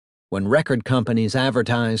 15, when record companies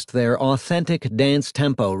advertised their authentic dance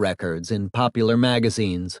tempo records in popular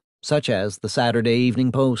magazines, such as the Saturday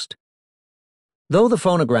Evening Post. Though the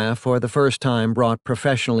phonograph for the first time brought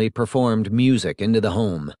professionally performed music into the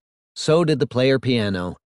home, so did the player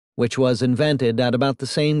piano, which was invented at about the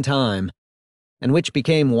same time, and which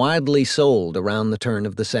became widely sold around the turn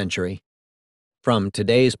of the century. From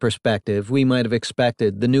today's perspective, we might have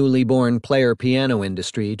expected the newly born player piano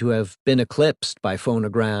industry to have been eclipsed by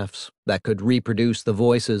phonographs that could reproduce the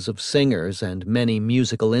voices of singers and many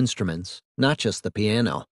musical instruments, not just the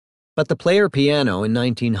piano. But the player piano in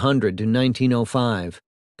 1900 to 1905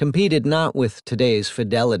 competed not with today's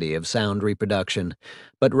fidelity of sound reproduction,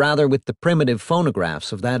 but rather with the primitive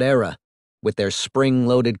phonographs of that era, with their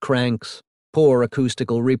spring-loaded cranks, poor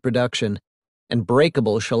acoustical reproduction, and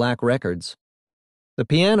breakable shellac records. The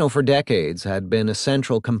piano for decades had been a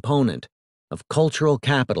central component of cultural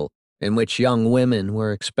capital in which young women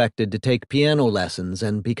were expected to take piano lessons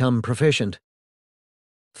and become proficient.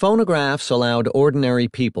 Phonographs allowed ordinary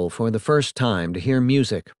people for the first time to hear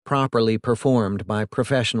music properly performed by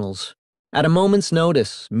professionals. At a moment's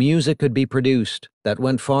notice, music could be produced that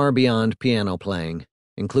went far beyond piano playing,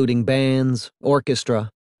 including bands, orchestra,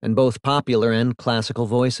 and both popular and classical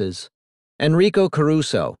voices. Enrico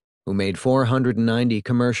Caruso, who made 490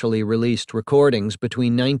 commercially released recordings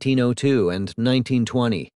between 1902 and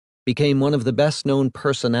 1920, became one of the best-known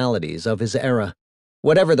personalities of his era.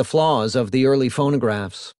 Whatever the flaws of the early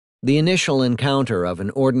phonographs, the initial encounter of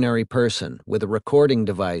an ordinary person with a recording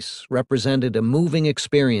device represented a moving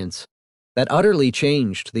experience that utterly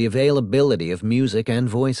changed the availability of music and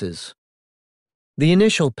voices. The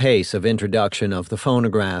initial pace of introduction of the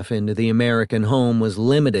phonograph into the American home was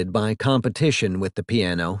limited by competition with the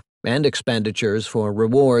piano, and expenditures for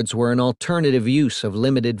rewards were an alternative use of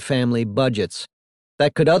limited family budgets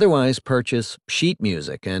that could otherwise purchase sheet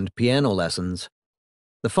music and piano lessons.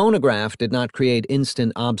 The phonograph did not create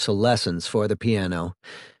instant obsolescence for the piano,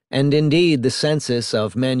 and indeed the census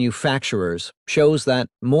of manufacturers shows that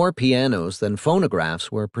more pianos than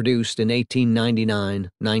phonographs were produced in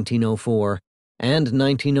 1899, 1904, and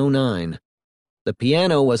 1909. The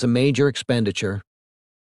piano was a major expenditure.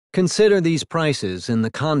 Consider these prices in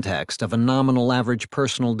the context of a nominal average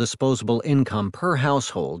personal disposable income per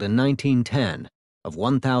household in 1910 of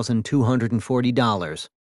 $1,240.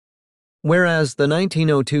 Whereas the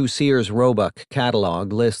 1902 Sears Roebuck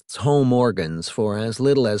catalog lists home organs for as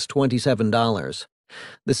little as $27,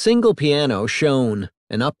 the single piano shown,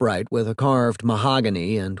 an upright with a carved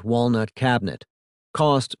mahogany and walnut cabinet,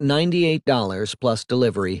 cost $98 plus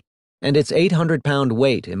delivery, and its 800-pound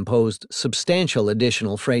weight imposed substantial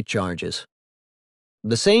additional freight charges.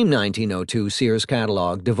 The same 1902 Sears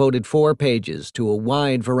catalog devoted 4 pages to a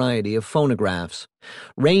wide variety of phonographs,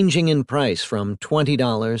 ranging in price from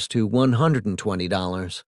 $20 to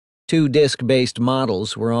 $120. 2 disc-based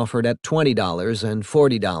models were offered at $20 and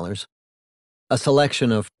 $40. A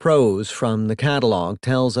selection of prose from the catalog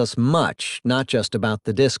tells us much, not just about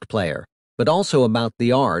the disc player, but also about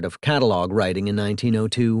the art of catalog writing in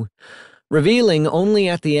 1902, revealing only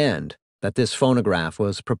at the end that this phonograph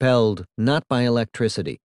was propelled not by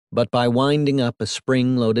electricity, but by winding up a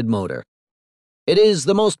spring-loaded motor. It is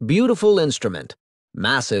the most beautiful instrument,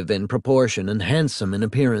 massive in proportion and handsome in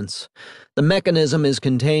appearance. The mechanism is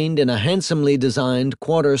contained in a handsomely designed,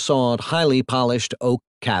 quarter-sawed, highly polished oak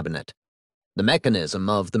cabinet. The mechanism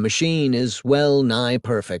of the machine is well nigh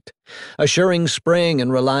perfect, assuring spring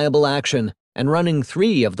and reliable action, and running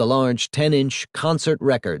 3 of the large 10-inch concert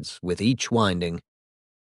records with each winding.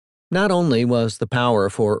 Not only was the power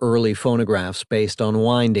for early phonographs based on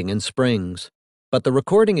winding and springs, but the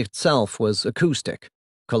recording itself was acoustic,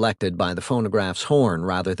 collected by the phonograph's horn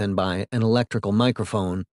rather than by an electrical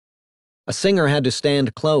microphone. A singer had to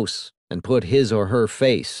stand close and put his or her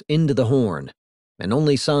face into the horn, and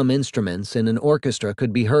only some instruments in an orchestra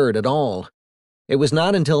could be heard at all. It was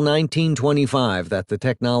not until 1925 that the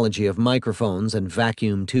technology of microphones and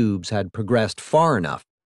vacuum tubes had progressed far enough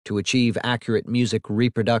to achieve accurate music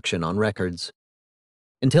reproduction on records.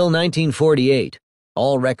 Until 1948,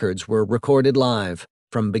 all records were recorded live,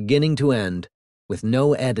 from beginning to end, with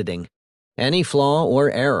no editing. Any flaw or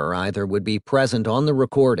error either would be present on the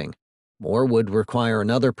recording, or would require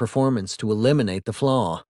another performance to eliminate the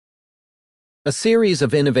flaw. A series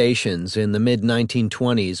of innovations in the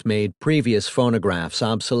mid-1920s made previous phonographs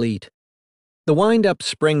obsolete. The wind-up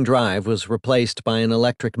spring drive was replaced by an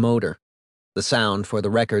electric motor. The sound for the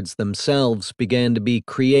records themselves began to be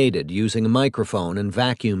created using a microphone and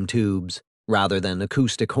vacuum tubes, rather than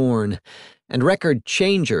acoustic horn, and record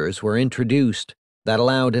changers were introduced that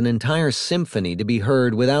allowed an entire symphony to be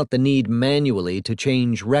heard without the need manually to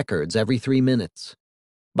change records every 3 minutes.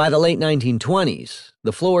 By the late 1920s,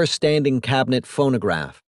 the floor-standing cabinet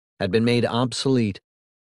phonograph had been made obsolete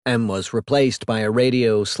and was replaced by a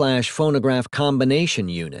radio/phonograph combination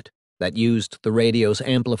unit that used the radio's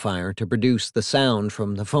amplifier to produce the sound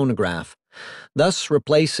from the phonograph, thus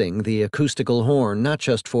replacing the acoustical horn not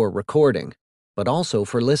just for recording, but also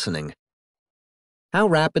for listening. How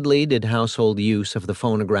rapidly did household use of the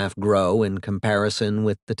phonograph grow in comparison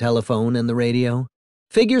with the telephone and the radio?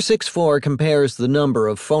 Figure 6.4 compares the number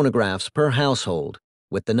of phonographs per household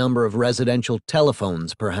with the number of residential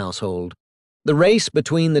telephones per household. The race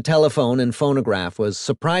between the telephone and phonograph was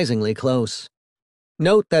surprisingly close.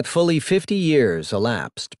 Note that fully 50 years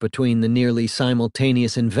elapsed between the nearly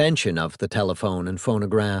simultaneous invention of the telephone and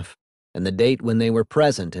phonograph and the date when they were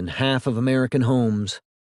present in half of American homes.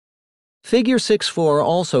 Figure 6.4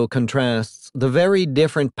 also contrasts the very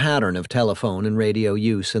different pattern of telephone and radio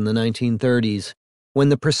use in the 1930s, when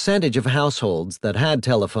the percentage of households that had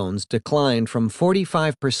telephones declined from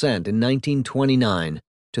 45% in 1929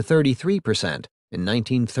 to 33% in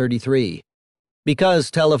 1933. Because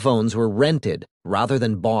telephones were rented rather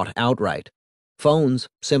than bought outright, phones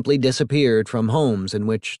simply disappeared from homes in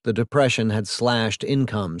which the Depression had slashed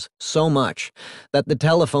incomes so much that the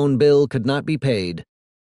telephone bill could not be paid.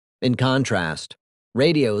 In contrast,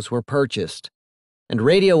 radios were purchased, and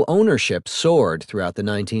radio ownership soared throughout the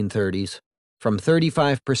 1930s, from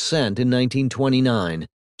 35% in 1929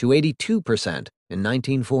 to 82% in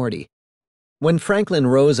 1940. When Franklin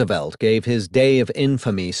Roosevelt gave his Day of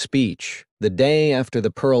Infamy speech, the day after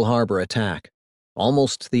the Pearl Harbor attack,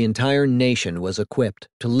 almost the entire nation was equipped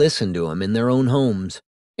to listen to him in their own homes.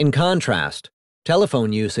 In contrast,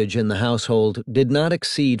 telephone usage in the household did not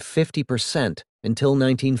exceed 50% until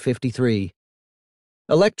 1953.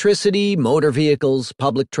 Electricity, motor vehicles,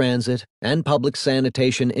 public transit, and public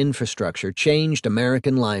sanitation infrastructure changed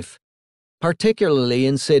American life, particularly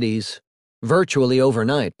in cities, virtually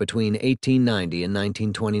overnight between 1890 and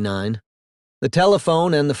 1929. The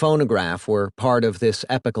telephone and the phonograph were part of this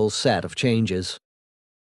epical set of changes.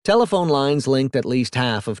 Telephone lines linked at least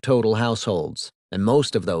half of total households, and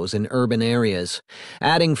most of those in urban areas,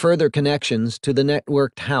 adding further connections to the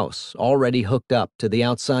networked house already hooked up to the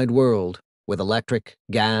outside world with electric,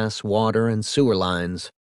 gas, water, and sewer lines.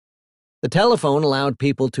 The telephone allowed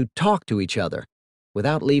people to talk to each other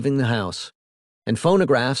without leaving the house, and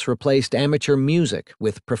phonographs replaced amateur music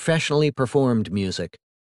with professionally performed music,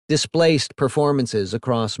 displaced performances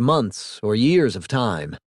across months or years of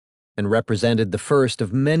time, and represented the first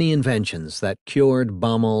of many inventions that cured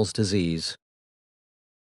Baumol's disease.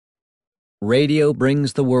 Radio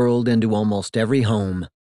brings the world into almost every home.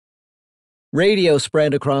 Radio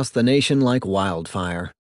spread across the nation like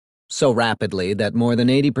wildfire, so rapidly that more than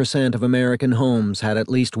 80% of American homes had at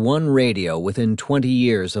least one radio within 20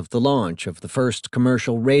 years of the launch of the first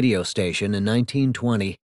commercial radio station in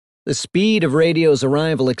 1920. The speed of radio's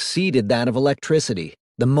arrival exceeded that of electricity,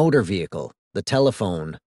 the motor vehicle, the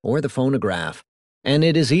telephone, or the phonograph, and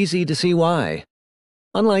it is easy to see why.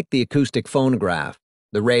 Unlike the acoustic phonograph,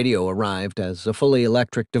 the radio arrived as a fully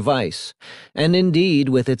electric device, and indeed,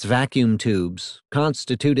 with its vacuum tubes,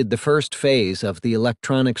 constituted the first phase of the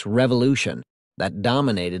electronics revolution that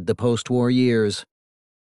dominated the post-war years.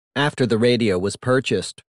 After the radio was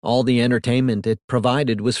purchased, all the entertainment it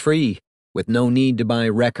provided was free, with no need to buy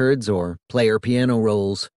records or player piano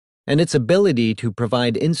rolls, and its ability to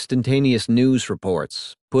provide instantaneous news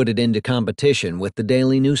reports put it into competition with the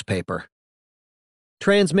daily newspaper.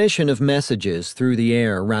 Transmission of messages through the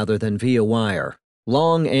air rather than via wire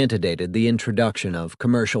long antedated the introduction of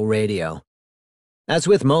commercial radio. As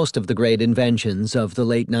with most of the great inventions of the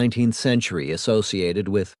late 19th century associated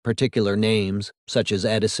with particular names such as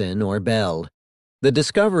Edison or Bell, the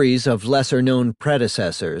discoveries of lesser-known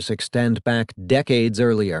predecessors extend back decades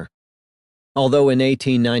earlier. Although in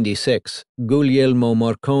 1896, Guglielmo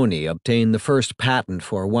Marconi obtained the first patent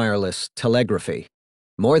for wireless telegraphy,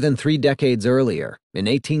 more than 3 decades earlier, in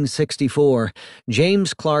 1864,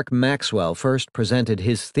 James Clerk Maxwell first presented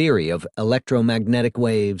his theory of electromagnetic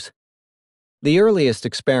waves. The earliest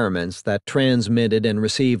experiments that transmitted and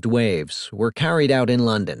received waves were carried out in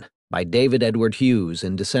London by David Edward Hughes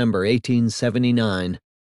in December 1879,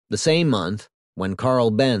 the same month when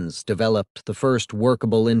Carl Benz developed the first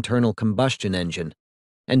workable internal combustion engine,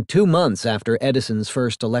 and 2 months after Edison's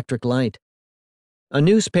first electric light. A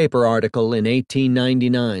newspaper article in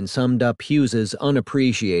 1899 summed up Hughes's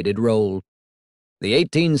unappreciated role. The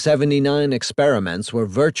 1879 experiments were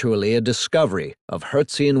virtually a discovery of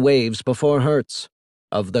Hertzian waves before Hertz,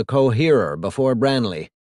 of the coherer before Branly,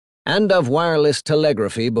 and of wireless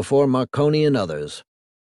telegraphy before Marconi and others.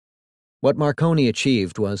 What Marconi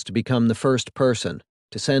achieved was to become the first person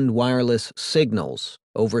to send wireless signals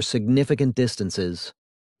over significant distances.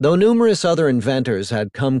 Though numerous other inventors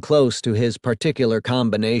had come close to his particular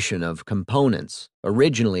combination of components,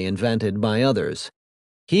 originally invented by others,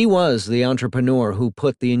 he was the entrepreneur who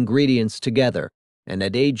put the ingredients together and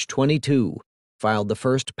at age 22 filed the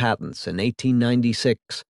first patents in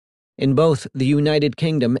 1896 in both the United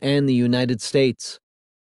Kingdom and the United States.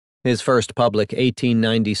 His first public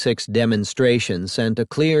 1896 demonstration sent a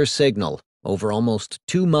clear signal over almost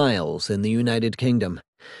 2 miles in the United Kingdom,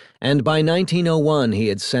 and by 1901 he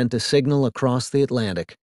had sent a signal across the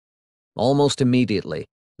Atlantic. Almost immediately,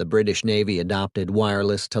 the British Navy adopted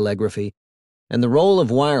wireless telegraphy, and the role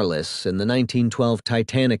of wireless in the 1912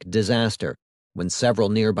 Titanic disaster, when several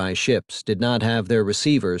nearby ships did not have their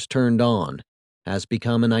receivers turned on, has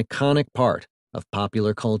become an iconic part of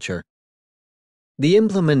popular culture. The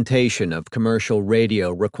implementation of commercial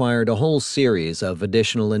radio required a whole series of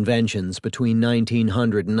additional inventions between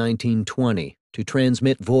 1900 and 1920 to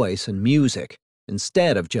transmit voice and music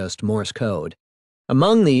instead of just Morse code.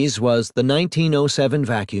 Among these was the 1907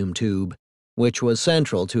 vacuum tube, which was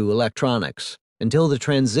central to electronics until the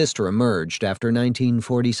transistor emerged after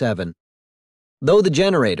 1947. Though the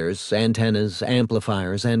generators, antennas,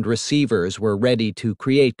 amplifiers, and receivers were ready to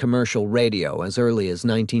create commercial radio as early as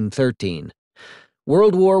 1913,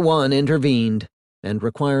 World War I intervened and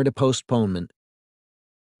required a postponement.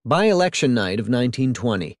 By election night of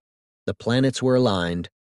 1920, the planets were aligned,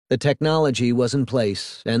 the technology was in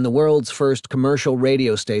place, and the world's first commercial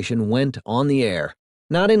radio station went on the air,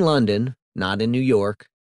 not in London, not in New York,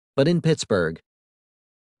 but in Pittsburgh.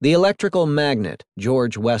 The electrical magnate,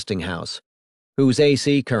 George Westinghouse, whose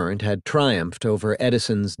AC current had triumphed over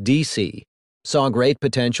Edison's DC, saw great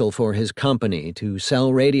potential for his company to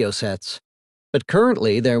sell radio sets, but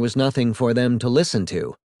currently there was nothing for them to listen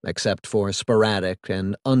to, except for sporadic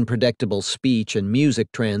and unpredictable speech and music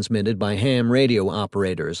transmitted by ham radio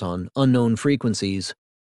operators on unknown frequencies.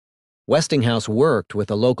 Westinghouse worked with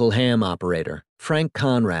a local ham operator, Frank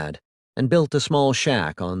Conrad, and built a small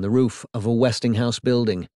shack on the roof of a Westinghouse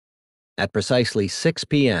building. At precisely 6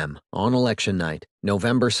 p.m. on election night,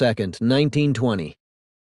 November 2nd, 1920,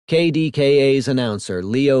 KDKA's announcer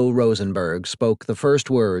Leo Rosenberg spoke the first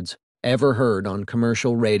words ever heard on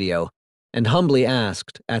commercial radio, and humbly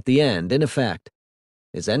asked, at the end, in effect,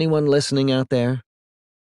 "Is anyone listening out there?"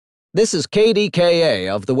 "This is KDKA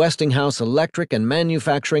of the Westinghouse Electric and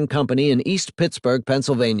Manufacturing Company in East Pittsburgh,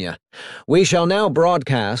 Pennsylvania. We shall now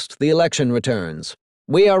broadcast the election returns.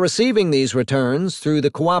 We are receiving these returns through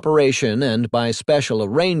the cooperation and by special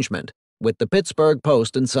arrangement with the Pittsburgh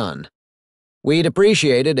Post and Sun. We'd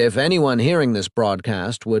appreciate it if anyone hearing this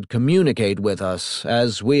broadcast would communicate with us,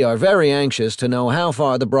 as we are very anxious to know how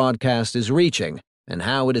far the broadcast is reaching and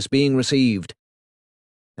how it is being received."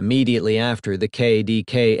 Immediately after the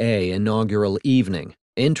KDKA inaugural evening,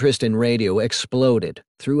 interest in radio exploded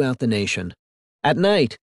throughout the nation. At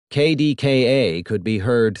night, KDKA could be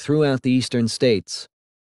heard throughout the eastern states.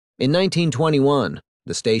 In 1921,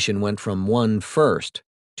 the station went from one first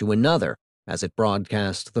to another as it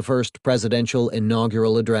broadcast the first presidential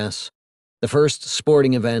inaugural address, the first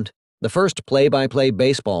sporting event, the first play-by-play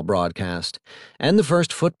baseball broadcast, and the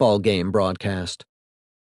first football game broadcast.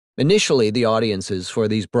 Initially, the audiences for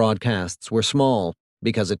these broadcasts were small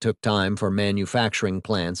because it took time for manufacturing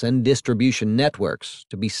plants and distribution networks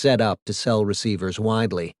to be set up to sell receivers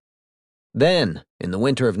widely. Then, in the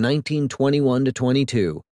winter of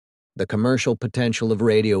 1921-22, the commercial potential of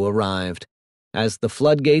radio arrived. As the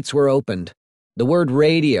floodgates were opened, the word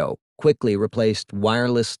radio quickly replaced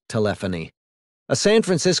wireless telephony. A San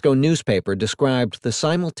Francisco newspaper described the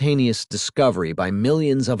simultaneous discovery by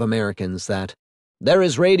millions of Americans that there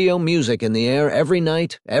is radio music in the air every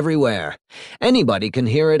night, everywhere. Anybody can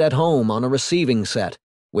hear it at home on a receiving set,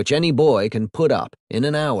 which any boy can put up in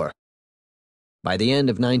an hour. By the end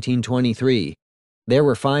of 1923, there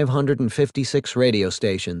were 556 radio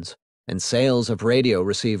stations, and sales of radio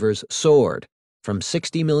receivers soared from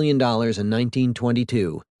 $60 million in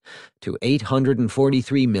 1922 to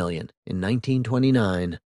 $843 million in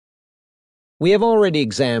 1929. We have already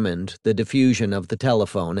examined the diffusion of the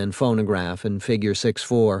telephone and phonograph in Figure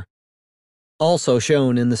 6.4. Also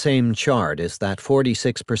shown in the same chart is that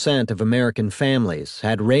 46% of American families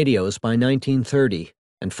had radios by 1930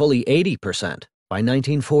 and fully 80% by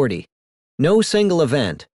 1940. No single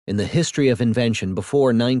event in the history of invention before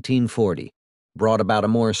 1940 brought about a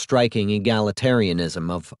more striking egalitarianism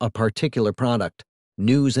of a particular product,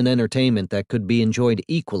 news and entertainment that could be enjoyed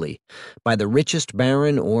equally by the richest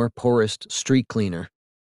baron or poorest street cleaner.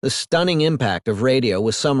 The stunning impact of radio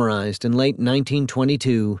was summarized in late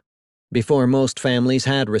 1922, before most families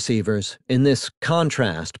had receivers, in this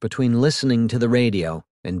contrast between listening to the radio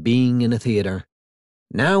and being in a theater.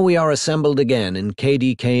 Now we are assembled again in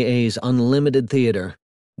KDKA's unlimited theater,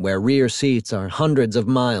 where rear seats are hundreds of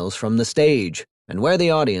miles from the stage, and where the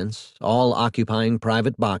audience, all occupying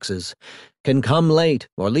private boxes, can come late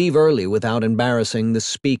or leave early without embarrassing the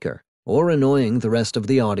speaker or annoying the rest of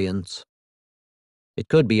the audience. It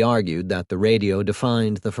could be argued that the radio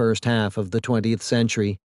defined the first half of the 20th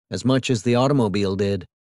century as much as the automobile did.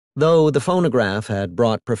 Though the phonograph had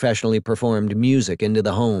brought professionally performed music into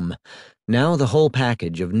the home, now the whole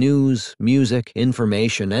package of news, music,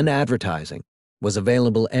 information, and advertising was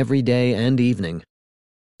available every day and evening.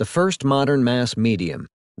 The first modern mass medium,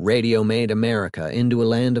 radio made America into a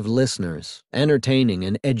land of listeners, entertaining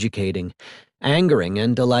and educating, angering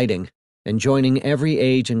and delighting, and joining every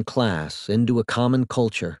age and class into a common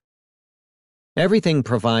culture. Everything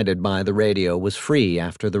provided by the radio was free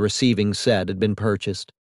after the receiving set had been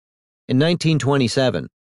purchased. In 1927,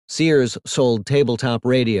 Sears sold tabletop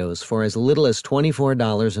radios for as little as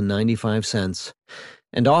 $24.95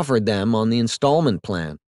 and offered them on the installment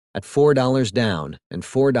plan at $4 down and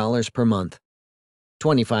 $4 per month.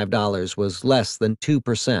 $25 was less than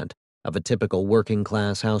 2% of a typical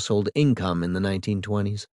working-class household income in the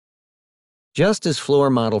 1920s. Just as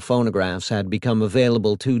floor-model phonographs had become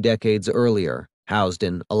available 2 decades earlier, housed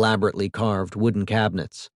in elaborately carved wooden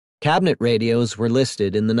cabinets, cabinet radios were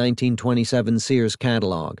listed in the 1927 Sears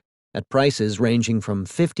catalog at prices ranging from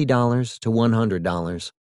 $50 to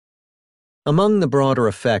 $100. Among the broader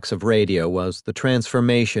effects of radio was the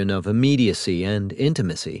transformation of immediacy and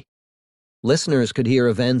intimacy. Listeners could hear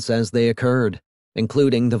events as they occurred,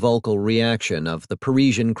 including the vocal reaction of the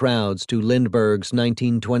Parisian crowds to Lindbergh's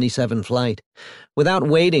 1927 flight, without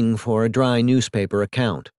waiting for a dry newspaper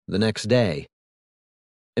account the next day.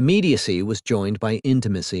 Immediacy was joined by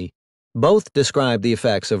intimacy. Both describe the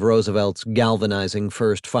effects of Roosevelt's galvanizing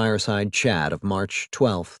first fireside chat of March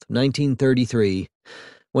 12, 1933,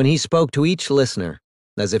 when he spoke to each listener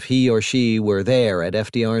as if he or she were there at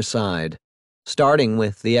FDR's side, starting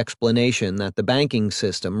with the explanation that the banking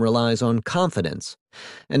system relies on confidence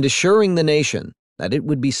and assuring the nation that it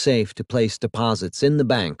would be safe to place deposits in the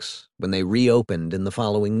banks when they reopened in the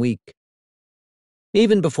following week.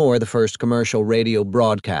 Even before the first commercial radio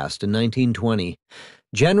broadcast in 1920,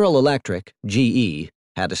 General Electric, GE,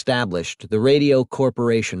 had established the Radio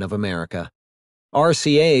Corporation of America.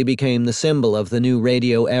 RCA became the symbol of the new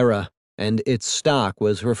radio era, and its stock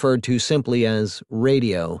was referred to simply as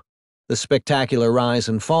radio. The spectacular rise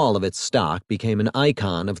and fall of its stock became an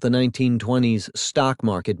icon of the 1920s stock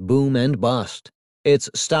market boom and bust. Its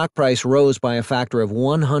stock price rose by a factor of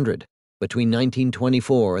 100 between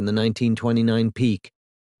 1924 and the 1929 peak,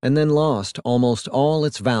 and then lost almost all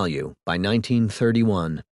its value by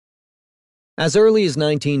 1931. As early as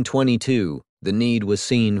 1922, the need was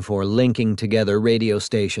seen for linking together radio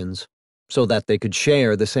stations so that they could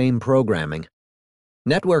share the same programming.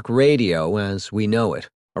 Network radio, as we know it,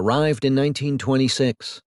 arrived in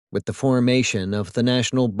 1926 with the formation of the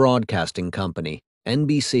National Broadcasting Company,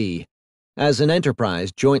 NBC, as an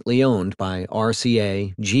enterprise jointly owned by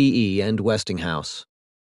RCA, GE, and Westinghouse.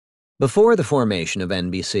 Before the formation of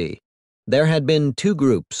NBC, there had been 2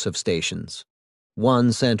 groups of stations,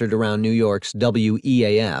 one centered around New York's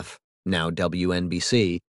WEAF, now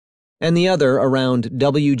WNBC, and the other around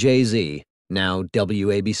WJZ, now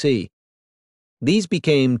WABC. These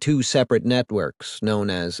became 2 separate networks known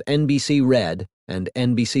as NBC Red and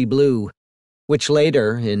NBC Blue, which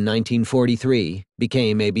later, in 1943,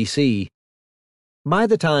 became ABC. By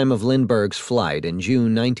the time of Lindbergh's flight in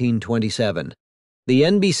June 1927, the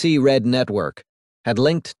NBC Red network had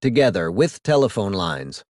linked together with telephone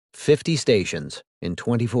lines 50 stations in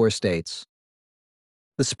 24 states.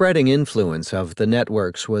 The spreading influence of the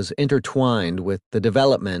networks was intertwined with the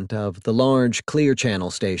development of the large Clear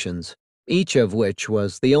Channel stations, each of which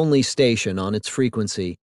was the only station on its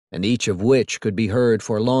frequency, and each of which could be heard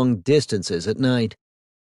for long distances at night.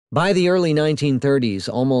 By the early 1930s,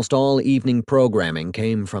 almost all evening programming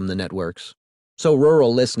came from the networks, so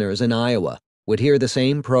rural listeners in Iowa would hear the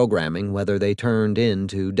same programming whether they turned in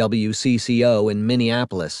to WCCO in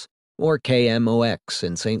Minneapolis or KMOX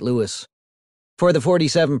in St. Louis. For the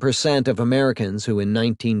 47% of Americans who in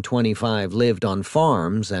 1925 lived on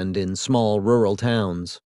farms and in small rural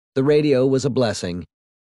towns, the radio was a blessing.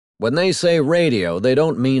 When they say radio, they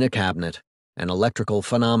don't mean a cabinet, an electrical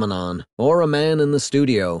phenomenon, or a man in the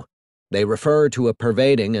studio. They refer to a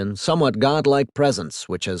pervading and somewhat godlike presence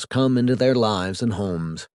which has come into their lives and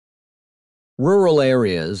homes. Rural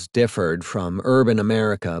areas differed from urban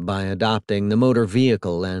America by adopting the motor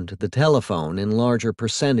vehicle and the telephone in larger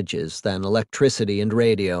percentages than electricity and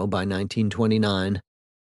radio by 1929.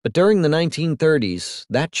 But during the 1930s,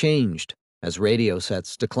 that changed as radio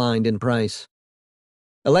sets declined in price.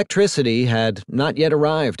 Electricity had not yet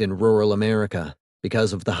arrived in rural America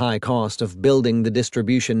because of the high cost of building the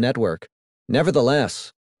distribution network.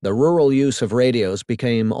 Nevertheless, the rural use of radios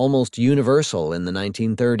became almost universal in the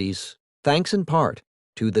 1930s, thanks in part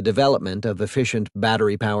to the development of efficient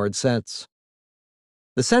battery-powered sets.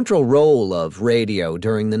 The central role of radio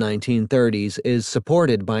during the 1930s is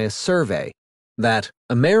supported by a survey that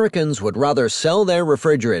Americans would rather sell their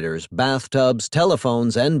refrigerators, bathtubs,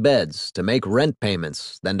 telephones, and beds to make rent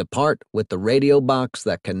payments than to part with the radio box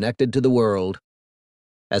that connected to the world.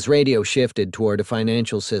 As radio shifted toward a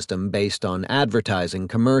financial system based on advertising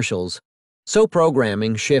commercials, so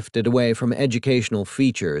programming shifted away from educational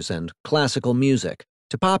features and classical music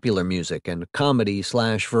to popular music and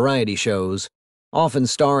comedy/variety shows, often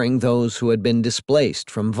starring those who had been displaced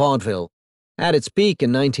from vaudeville. At its peak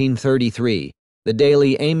in 1933, the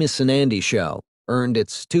daily Amos and Andy show earned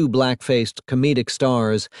its 2 black-faced comedic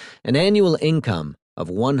stars an annual income of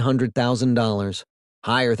 $100,000,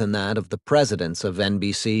 higher than that of the presidents of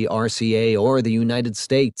NBC, RCA, or the United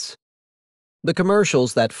States. The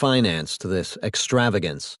commercials that financed this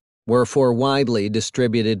extravagance were for widely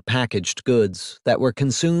distributed packaged goods that were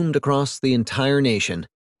consumed across the entire nation,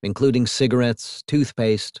 including cigarettes,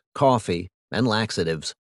 toothpaste, coffee, and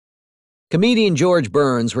laxatives. Comedian George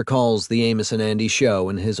Burns recalls the Amos and Andy show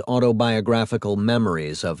in his autobiographical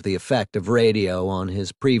memories of the effect of radio on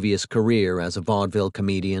his previous career as a vaudeville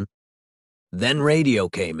comedian. Then radio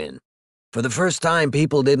came in. For the first time,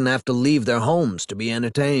 people didn't have to leave their homes to be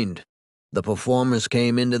entertained. The performers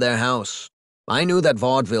came into their house. I knew that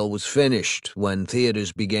vaudeville was finished when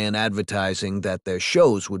theaters began advertising that their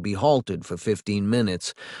shows would be halted for 15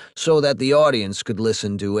 minutes so that the audience could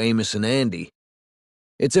listen to Amos and Andy.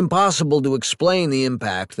 It's impossible to explain the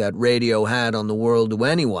impact that radio had on the world to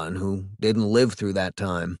anyone who didn't live through that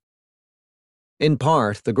time. In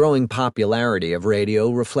part, the growing popularity of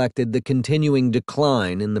radio reflected the continuing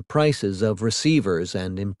decline in the prices of receivers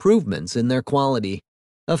and improvements in their quality,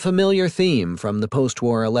 a familiar theme from the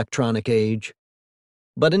post-war electronic age.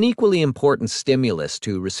 But an equally important stimulus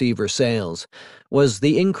to receiver sales was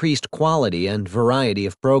the increased quality and variety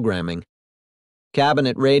of programming.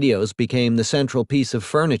 Cabinet radios became the central piece of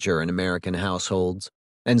furniture in American households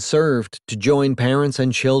and served to join parents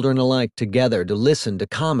and children alike together to listen to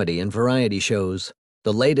comedy and variety shows,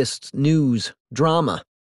 the latest news, drama,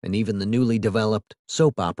 and even the newly developed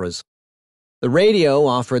soap operas. The radio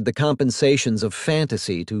offered the compensations of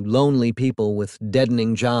fantasy to lonely people with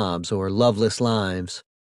deadening jobs or loveless lives,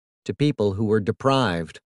 to people who were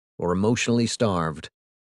deprived or emotionally starved.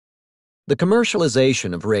 The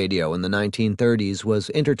commercialization of radio in the 1930s was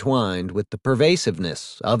intertwined with the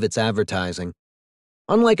pervasiveness of its advertising.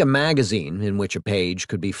 Unlike a magazine in which a page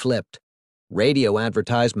could be flipped, radio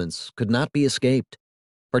advertisements could not be escaped,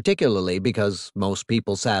 particularly because most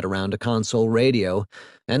people sat around a console radio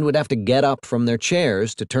and would have to get up from their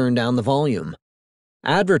chairs to turn down the volume.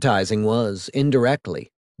 Advertising was, indirectly,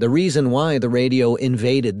 the reason why the radio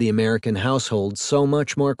invaded the American household so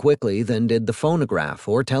much more quickly than did the phonograph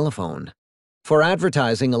or telephone. For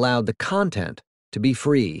advertising allowed the content to be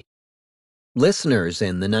free. Listeners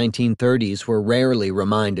in the 1930s were rarely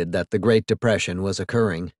reminded that the Great Depression was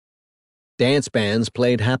occurring. Dance bands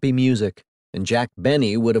played happy music, and Jack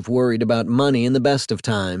Benny would have worried about money in the best of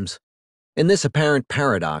times. In this apparent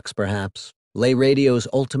paradox, perhaps, lay radio's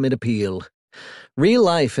ultimate appeal. Real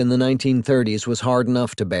life in the 1930s was hard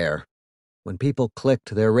enough to bear. When people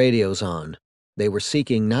clicked their radios on, they were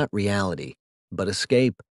seeking not reality, but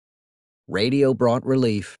escape. Radio brought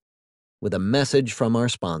relief, with a message from our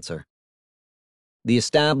sponsor. The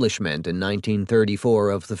establishment in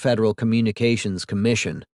 1934 of the Federal Communications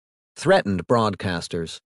Commission threatened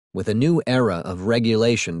broadcasters with a new era of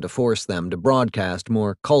regulation to force them to broadcast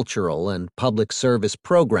more cultural and public service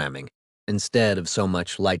programming instead of so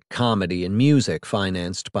much light comedy and music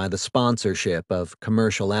financed by the sponsorship of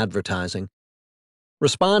commercial advertising.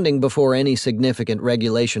 Responding before any significant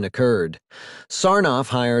regulation occurred, Sarnoff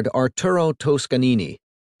hired Arturo Toscanini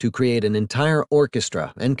to create an entire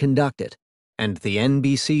orchestra and conduct it, and the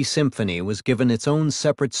NBC Symphony was given its own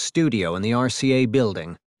separate studio in the RCA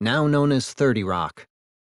building, now known as 30 Rock.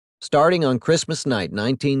 Starting on Christmas night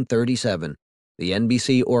 1937, the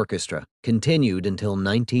NBC Orchestra continued until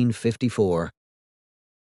 1954.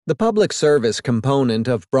 The public service component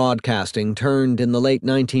of broadcasting turned in the late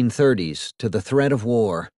 1930s to the threat of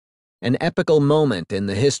war. An epical moment in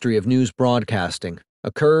the history of news broadcasting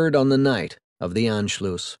occurred on the night of the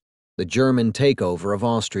Anschluss, the German takeover of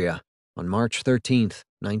Austria, on March 13,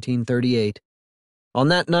 1938. On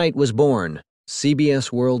that night was born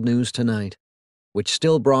CBS World News Tonight, which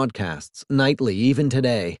still broadcasts nightly even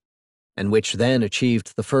today, and which then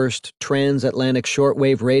achieved the first transatlantic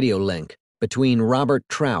shortwave radio link between Robert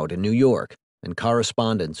Trout in New York and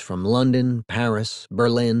correspondents from London, Paris,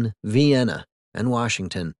 Berlin, Vienna, and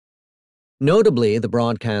Washington. Notably, the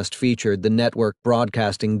broadcast featured the network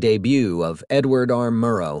broadcasting debut of Edward R.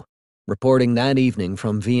 Murrow, reporting that evening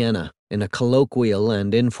from Vienna in a colloquial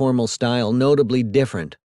and informal style notably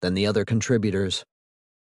different than the other contributors.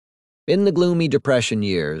 In the gloomy Depression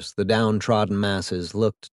years, the downtrodden masses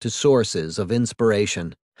looked to sources of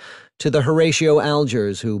inspiration, to the Horatio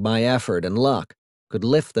Algers who, by effort and luck, could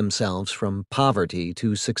lift themselves from poverty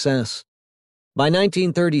to success. By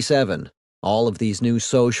 1937, all of these new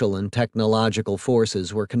social and technological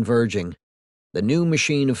forces were converging. The new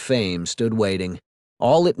machine of fame stood waiting.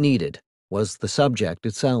 All it needed was the subject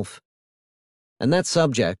itself. And that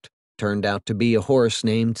subject turned out to be a horse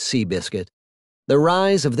named Seabiscuit. The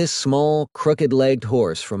rise of this small, crooked-legged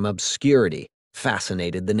horse from obscurity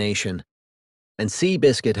fascinated the nation. And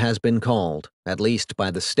Seabiscuit has been called, at least by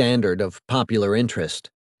the standard of popular interest,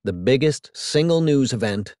 the biggest single news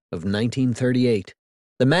event of 1938.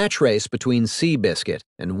 The match race between Seabiscuit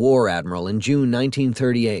and War Admiral in June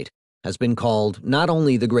 1938 has been called not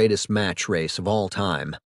only the greatest match race of all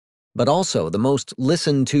time, but also the most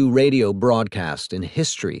listened-to radio broadcast in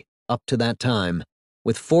history up to that time,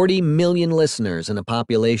 with 40 million listeners and a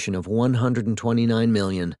population of 129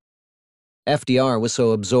 million. FDR was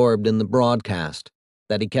so absorbed in the broadcast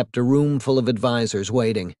that he kept a room full of advisors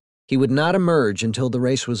waiting. He would not emerge until the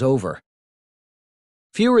race was over.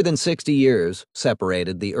 Fewer than 60 years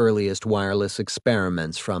separated the earliest wireless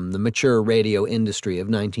experiments from the mature radio industry of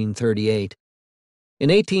 1938. In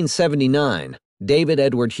 1879, David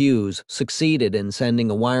Edward Hughes succeeded in sending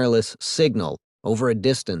a wireless signal over a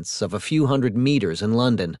distance of a few hundred meters in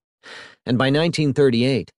London, and by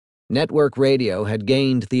 1938, network radio had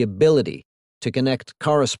gained the ability to connect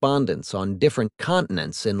correspondents on different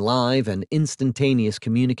continents in live and instantaneous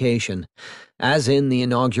communication, as in the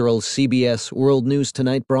inaugural CBS World News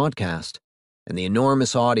Tonight broadcast, and the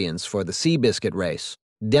enormous audience for the Seabiscuit race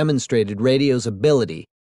demonstrated radio's ability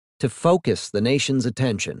to focus the nation's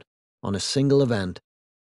attention on a single event.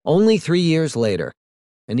 Only 3 years later,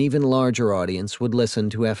 an even larger audience would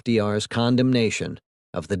listen to FDR's condemnation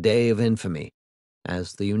of the Day of Infamy,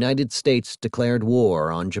 as the United States declared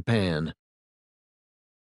war on Japan.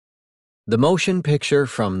 The motion picture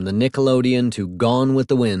from the Nickelodeon to Gone with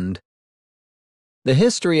the Wind. The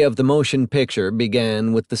history of the motion picture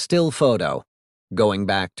began with the still photo, going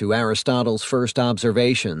back to Aristotle's first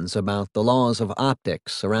observations about the laws of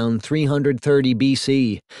optics around 330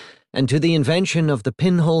 BC, and to the invention of the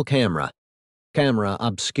pinhole camera, camera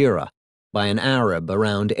obscura, by an Arab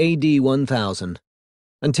around AD 1000.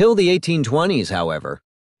 Until the 1820s, however,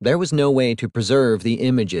 there was no way to preserve the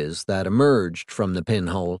images that emerged from the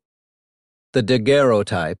pinhole. The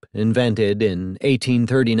daguerreotype, invented in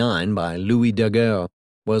 1839 by Louis Daguerre,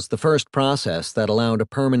 was the first process that allowed a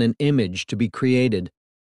permanent image to be created,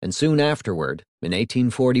 and soon afterward, in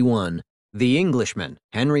 1841, the Englishman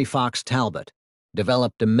Henry Fox Talbot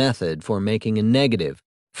developed a method for making a negative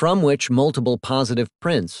from which multiple positive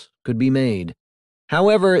prints could be made.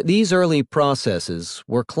 However, these early processes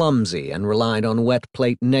were clumsy and relied on wet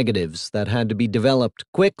plate negatives that had to be developed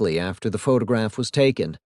quickly after the photograph was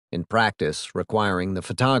taken, in practice requiring the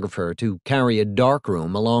photographer to carry a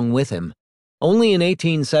darkroom along with him. Only in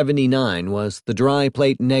 1879 was the dry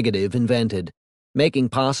plate negative invented, making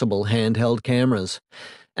possible handheld cameras.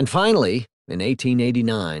 And finally, in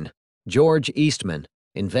 1889, George Eastman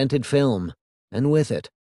invented film, and with it,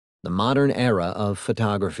 the modern era of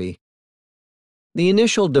photography. The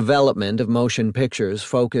initial development of motion pictures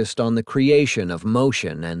focused on the creation of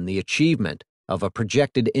motion and the achievement of a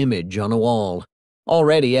projected image on a wall.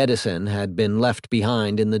 Already Edison had been left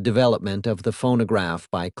behind in the development of the phonograph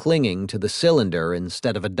by clinging to the cylinder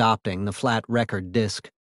instead of adopting the flat record disc.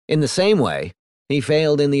 In the same way, he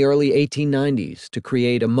failed in the early 1890s to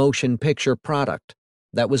create a motion picture product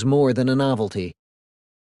that was more than a novelty.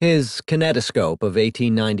 His kinetoscope of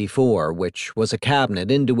 1894, which was a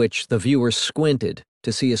cabinet into which the viewer squinted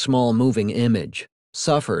to see a small moving image,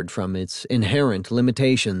 suffered from its inherent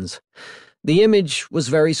limitations. The image was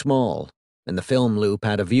very small, and the film loop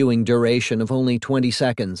had a viewing duration of only 20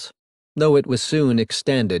 seconds, though it was soon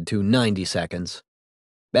extended to 90 seconds.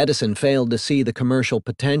 Edison failed to see the commercial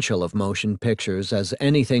potential of motion pictures as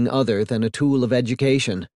anything other than a tool of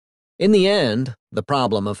education. In the end, the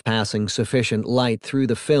problem of passing sufficient light through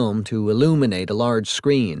the film to illuminate a large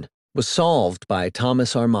screen was solved by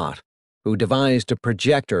Thomas Armat, who devised a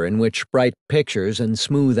projector in which bright pictures and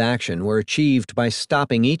smooth action were achieved by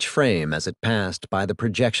stopping each frame as it passed by the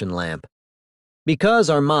projection lamp. Because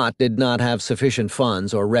Armat did not have sufficient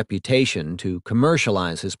funds or reputation to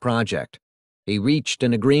commercialize his project, he reached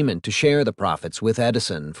an agreement to share the profits with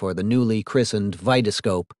Edison for the newly christened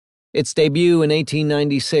Vitascope. Its debut in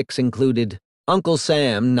 1896 included Uncle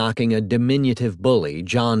Sam knocking a diminutive bully,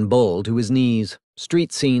 John Bull, to his knees,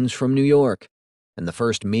 street scenes from New York, and the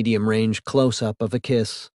first medium-range close-up of a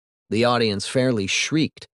kiss. The audience fairly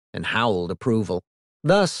shrieked and howled approval.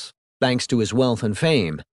 Thus, thanks to his wealth and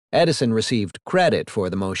fame, Edison received credit for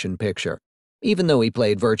the motion picture, even though he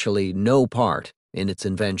played virtually no part in its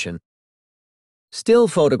invention. Still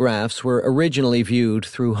photographs were originally viewed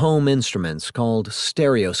through home instruments called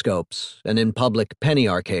stereoscopes and in public penny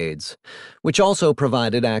arcades, which also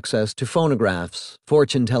provided access to phonographs,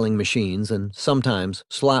 fortune-telling machines, and sometimes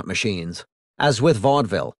slot machines. As with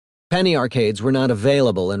vaudeville, penny arcades were not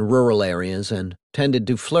available in rural areas and tended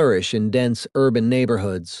to flourish in dense urban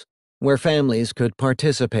neighborhoods, where families could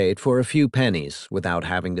participate for a few pennies without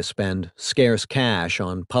having to spend scarce cash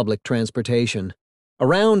on public transportation.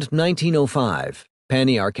 Around 1905,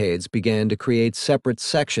 penny arcades began to create separate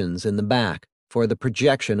sections in the back for the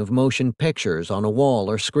projection of motion pictures on a wall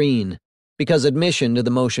or screen, because admission to the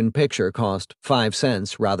motion picture cost 5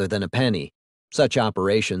 cents rather than a penny. Such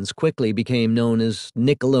operations quickly became known as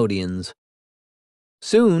Nickelodeons.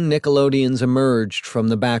 Soon, Nickelodeons emerged from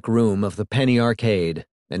the back room of the penny arcade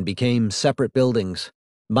and became separate buildings.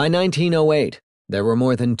 By 1908, there were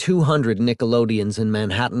more than 200 Nickelodeons in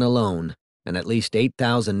Manhattan alone, and at least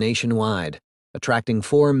 8,000 nationwide, attracting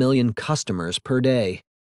 4 million customers per day.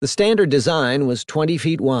 The standard design was 20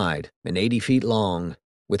 feet wide and 80 feet long,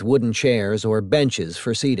 with wooden chairs or benches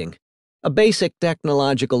for seating. A basic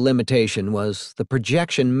technological limitation was the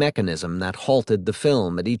projection mechanism that halted the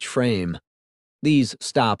film at each frame. These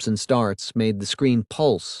stops and starts made the screen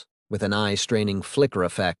pulse with an eye-straining flicker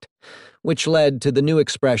effect, which led to the new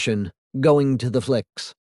expression, going to the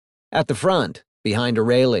flicks. At the front, behind a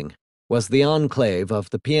railing, was the enclave of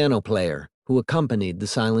the piano player who accompanied the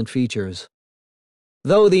silent features.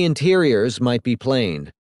 Though the interiors might be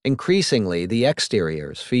plain, increasingly the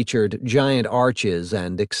exteriors featured giant arches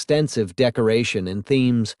and extensive decoration in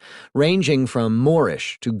themes ranging from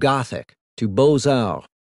Moorish to Gothic to Beaux-Arts,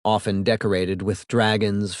 often decorated with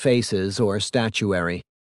dragons, faces, or statuary.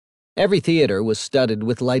 Every theater was studded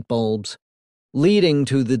with light bulbs, leading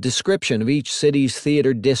to the description of each city's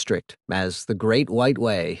theater district as the Great White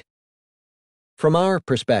Way. From our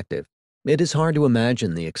perspective, it is hard to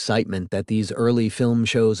imagine the excitement that these early film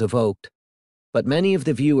shows evoked, but many of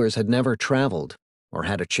the viewers had never traveled or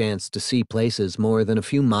had a chance to see places more than a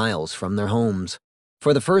few miles from their homes.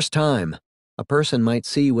 For the first time, a person might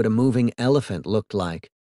see what a moving elephant looked like,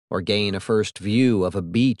 or gain a first view of a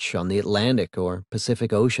beach on the Atlantic or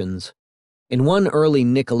Pacific Oceans. In one early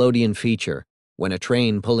Nickelodeon feature, when a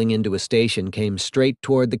train pulling into a station came straight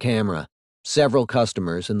toward the camera, several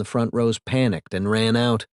customers in the front rows panicked and ran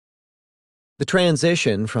out. The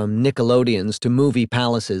transition from Nickelodeons to movie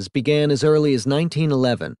palaces began as early as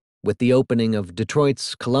 1911 with the opening of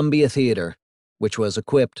Detroit's Columbia Theater, which was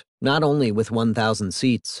equipped not only with 1,000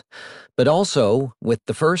 seats, but also with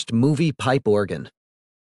the first movie pipe organ.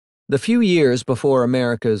 The few years before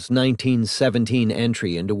America's 1917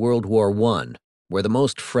 entry into World War I were the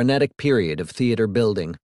most frenetic period of theater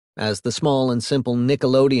building, as the small and simple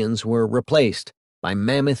Nickelodeons were replaced by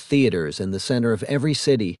mammoth theaters in the center of every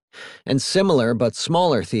city and similar but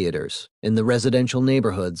smaller theaters in the residential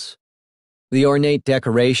neighborhoods. The ornate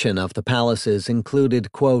decoration of the palaces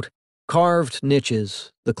included, quote, carved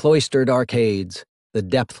niches, the cloistered arcades, the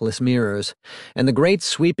depthless mirrors, and the great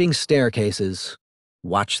sweeping staircases.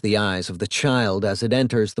 Watch the eyes of the child as it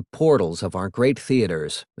enters the portals of our great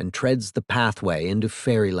theaters and treads the pathway into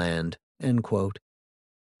fairyland, end quote.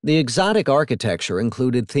 The exotic architecture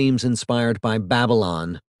included themes inspired by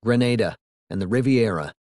Babylon, Grenada, and the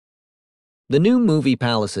Riviera. The new movie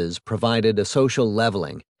palaces provided a social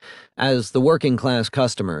leveling, as the working-class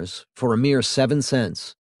customers, for a mere 7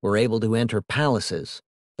 cents, were able to enter palaces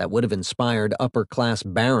that would have inspired upper-class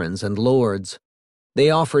barons and lords. They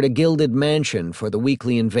offered a gilded mansion for the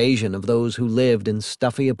weekly invasion of those who lived in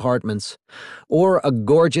stuffy apartments, or a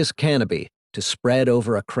gorgeous canopy to spread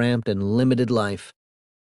over a cramped and limited life.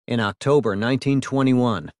 In October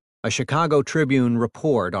 1921, a Chicago Tribune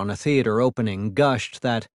report on a theater opening gushed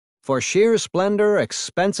that, for sheer splendor,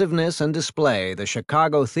 expensiveness, and display, the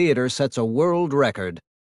Chicago Theater sets a world record.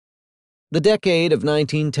 The decade of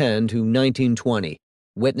 1910 to 1920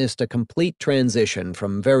 witnessed a complete transition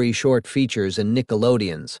from very short features in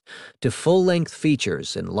Nickelodeons to full-length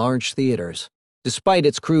features in large theaters. Despite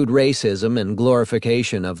its crude racism and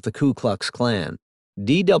glorification of the Ku Klux Klan,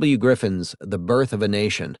 D.W. Griffin's The Birth of a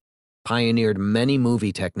Nation pioneered many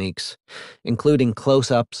movie techniques, including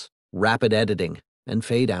close-ups, rapid editing, and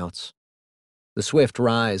fade-outs. The swift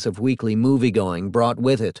rise of weekly moviegoing brought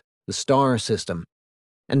with it the star system,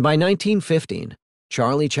 and by 1915,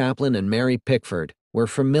 Charlie Chaplin and Mary Pickford were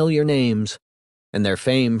familiar names, and their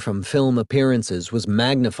fame from film appearances was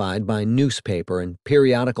magnified by newspaper and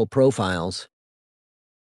periodical profiles.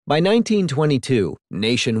 By 1922,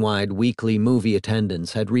 nationwide weekly movie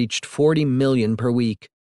attendance had reached 40 million per week,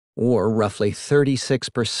 or roughly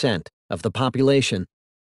 36% of the population.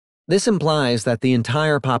 This implies that the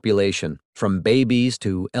entire population, from babies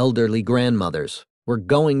to elderly grandmothers, were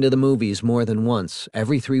going to the movies more than once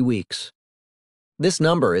every 3 weeks. This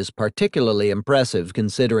number is particularly impressive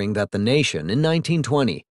considering that the nation in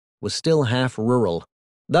 1920 was still half rural.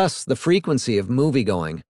 Thus, the frequency of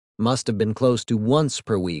moviegoing must have been close to once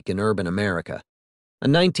per week in urban America. A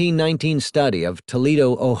 1919 study of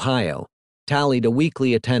Toledo, Ohio, tallied a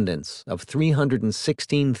weekly attendance of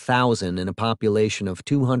 316,000 in a population of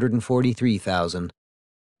 243,000.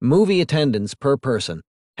 movie attendance per person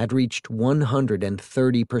had reached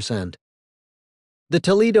 130%. The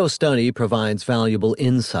Toledo study provides valuable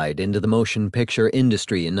insight into the motion picture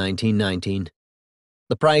industry in 1919.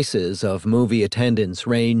 The prices of movie attendance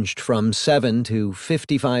ranged from 7 to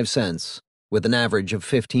 55 cents, with an average of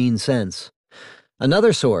 15 cents.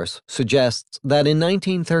 Another source suggests that in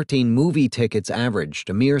 1913 movie tickets averaged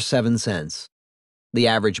a mere 7 cents. The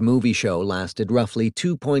average movie show lasted roughly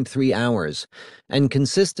 2.3 hours and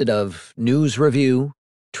consisted of news review,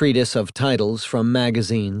 treatise of titles from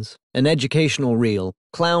magazines, an educational reel,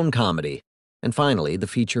 clown comedy, and finally the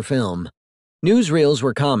feature film. Newsreels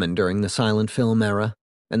were common during the silent film era,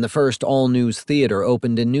 and the first all-news theater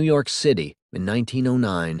opened in New York City in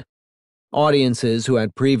 1909. Audiences who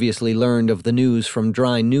had previously learned of the news from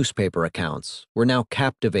dry newspaper accounts were now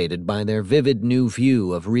captivated by their vivid new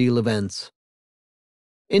view of real events.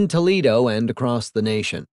 In Toledo and across the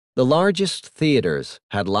nation, the largest theaters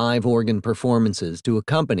had live organ performances to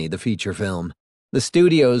accompany the feature film. The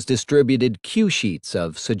studios distributed cue sheets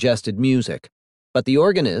of suggested music, but the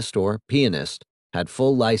organist or pianist had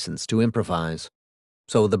full license to improvise.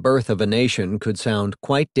 So The Birth of a Nation could sound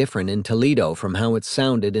quite different in Toledo from how it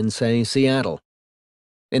sounded in, say, Seattle.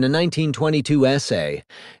 In a 1922 essay,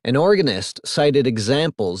 an organist cited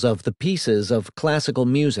examples of the pieces of classical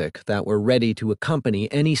music that were ready to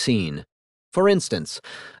accompany any scene. For instance,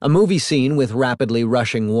 a movie scene with rapidly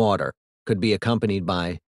rushing water could be accompanied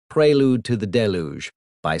by Prelude to the Deluge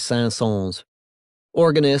by Saint-Saëns.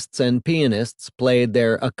 Organists and pianists played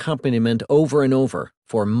their accompaniment over and over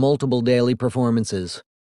for multiple daily performances,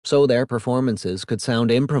 so their performances could sound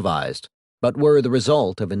improvised, but were the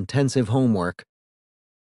result of intensive homework.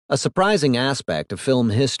 A surprising aspect of film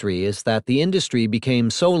history is that the industry became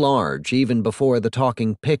so large even before the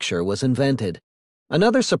talking picture was invented.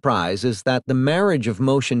 Another surprise is that the marriage of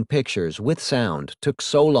motion pictures with sound took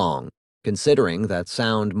so long, considering that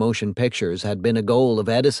sound motion pictures had been a goal of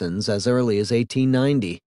Edison's as early as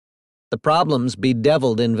 1890. The problems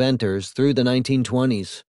bedeviled inventors through the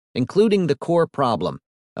 1920s, including the core problem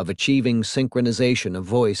of achieving synchronization of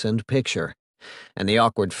voice and picture, and the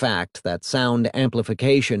awkward fact that sound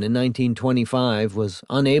amplification in 1925 was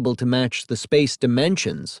unable to match the space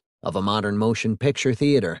dimensions of a modern motion picture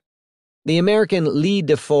theater. The American Lee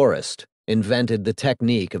DeForest invented the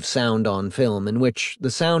technique of sound on film in which the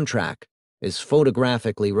soundtrack is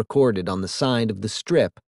photographically recorded on the side of the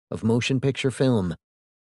strip of motion picture film.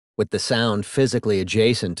 With the sound physically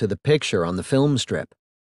adjacent to the picture on the film strip,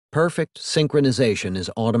 perfect synchronization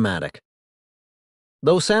is automatic.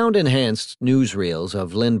 Though sound-enhanced newsreels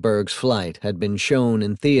of Lindbergh's flight had been shown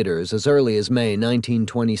in theaters as early as May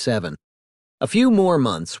 1927, a few more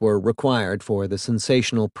months were required for the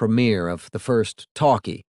sensational premiere of the first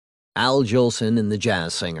talkie, Al Jolson and the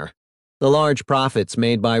Jazz Singer. The large profits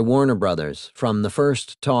made by Warner Brothers from the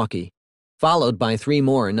first talkie, followed by 3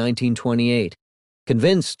 more in 1928,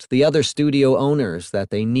 convinced the other studio owners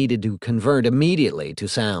that they needed to convert immediately to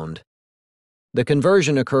sound. The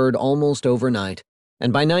conversion occurred almost overnight,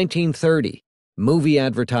 and by 1930, movie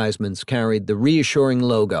advertisements carried the reassuring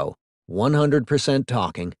logo, 100%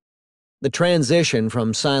 talking. The transition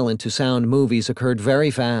from silent to sound movies occurred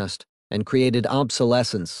very fast and created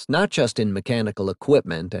obsolescence not just in mechanical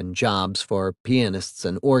equipment and jobs for pianists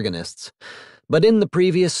and organists, but in the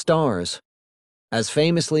previous stars. As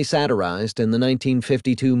famously satirized in the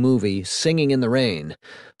 1952 movie Singing in the Rain,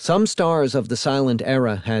 some stars of the silent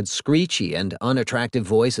era had screechy and unattractive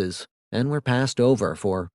voices and were passed over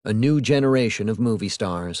for a new generation of movie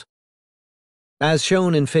stars. As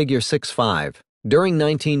shown in Figure 6.5, during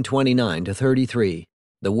 1929 to 33,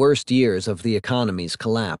 the worst years of the economy's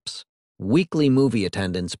collapse, weekly movie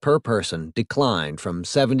attendance per person declined from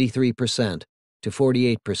 73% to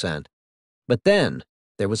 48%. But then,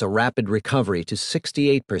 there was a rapid recovery to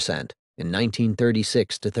 68% in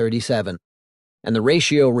 1936 to 37, and the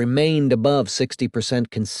ratio remained above 60%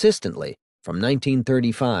 consistently from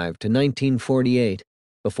 1935 to 1948,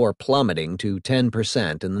 before plummeting to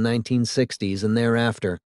 10% in the 1960s and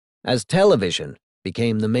thereafter, as television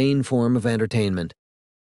became the main form of entertainment.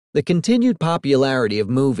 The continued popularity of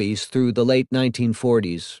movies through the late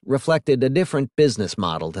 1940s reflected a different business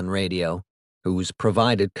model than radio, whose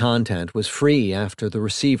provided content was free after the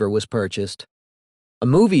receiver was purchased. A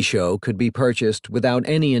movie show could be purchased without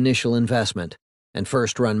any initial investment, and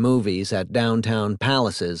first-run movies at downtown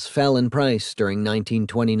palaces fell in price during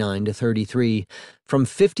 1929 to 33 from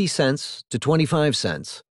 50 cents to 25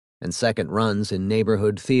 cents, and second runs in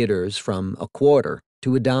neighborhood theaters from a quarter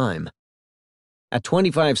to a dime. At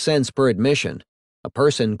 25 cents per admission, a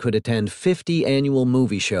person could attend 50 annual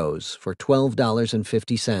movie shows for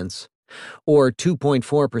 $12.50, or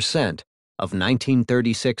 2.4% of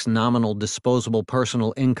 1936 nominal disposable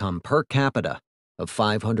personal income per capita of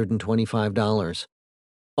 $525.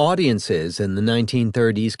 Audiences in the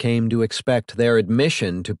 1930s came to expect their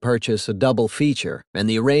admission to purchase a double feature, and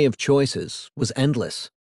the array of choices was endless.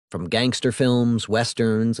 From gangster films,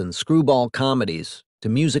 westerns, and screwball comedies to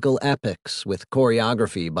musical epics with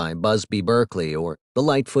choreography by Busby Berkeley or the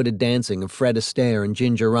light-footed dancing of Fred Astaire and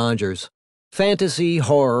Ginger Rogers. Fantasy,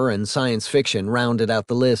 horror, and science fiction rounded out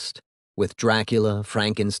the list, with Dracula,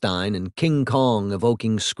 Frankenstein, and King Kong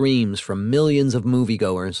evoking screams from millions of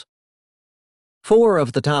moviegoers. 4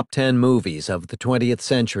 of the top 10 movies of the 20th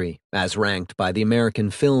century, as ranked by the American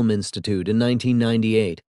Film Institute in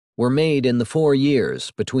 1998, were made in the 4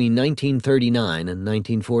 years between 1939 and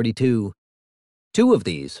 1942. 2 of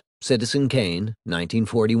these, Citizen Kane,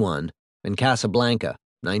 1941, and Casablanca,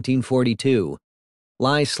 1942,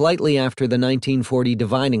 lie slightly after the 1940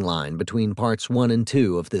 dividing line between parts 1 and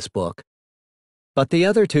 2 of this book. But the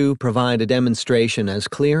other 2 provide a demonstration as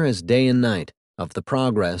clear as day and night of the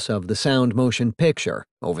progress of the sound motion picture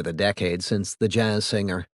over the decades since The Jazz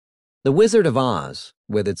Singer. The Wizard of Oz,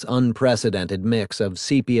 with its unprecedented mix of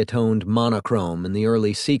sepia-toned monochrome in the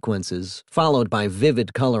early sequences followed by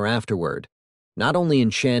vivid color afterward, not only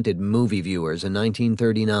enchanted movie viewers in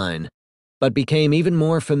 1939, but became even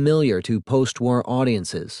more familiar to post-war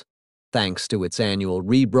audiences, thanks to its annual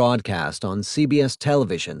rebroadcast on CBS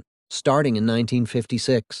television starting in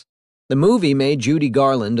 1956. The movie made Judy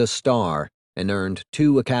Garland a star and earned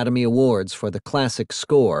 2 Academy Awards for the classic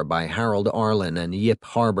score by Harold Arlen and Yip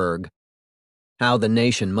Harburg. How the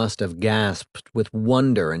nation must have gasped with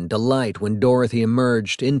wonder and delight when Dorothy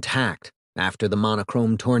emerged intact after the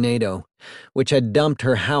monochrome tornado, which had dumped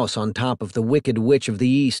her house on top of the Wicked Witch of the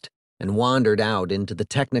East and wandered out into the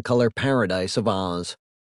Technicolor paradise of Oz,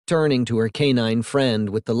 turning to her canine friend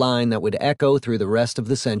with the line that would echo through the rest of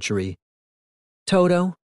the century.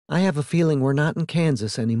 "Toto, I have a feeling we're not in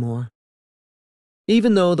Kansas anymore."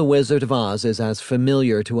 Even though The Wizard of Oz is as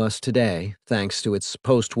familiar to us today, thanks to its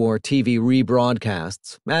post-war TV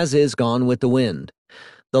rebroadcasts, as is Gone with the Wind,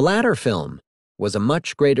 the latter film was a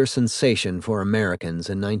much greater sensation for Americans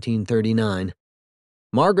in 1939.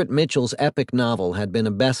 Margaret Mitchell's epic novel had been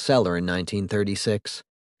a bestseller in 1936,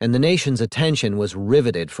 and the nation's attention was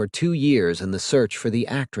riveted for 2 years in the search for the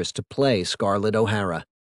actress to play Scarlett O'Hara.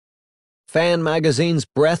 Fan magazines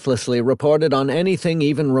breathlessly reported on anything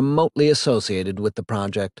even remotely associated with the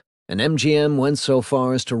project, and MGM went so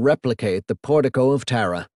far as to replicate the portico of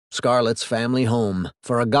Tara, Scarlett's family home,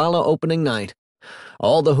 for a gala opening night.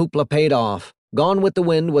 All the hoopla paid off. Gone with the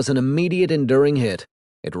Wind was an immediate enduring hit.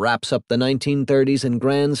 It wraps up the 1930s in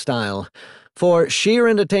grand style. For sheer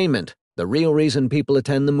entertainment, the real reason people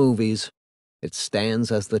attend the movies, it stands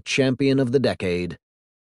as the champion of the decade.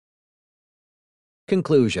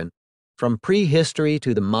 Conclusion. From prehistory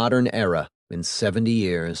to the modern era in 70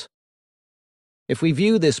 years. If we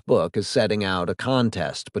view this book as setting out a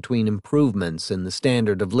contest between improvements in the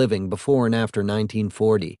standard of living before and after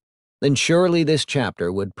 1940, then surely this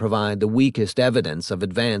chapter would provide the weakest evidence of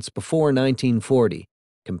advance before 1940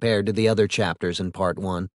 compared to the other chapters in Part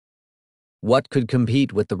 1. What could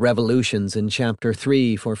compete with the revolutions in Chapter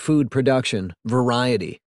 3 for food production,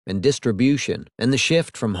 variety, and distribution, and the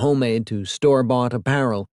shift from homemade to store-bought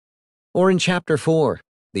apparel? Or in Chapter 4,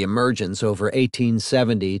 the emergence over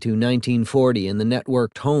 1870 to 1940 in the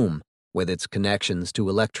networked home, with its connections to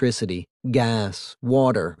electricity, gas,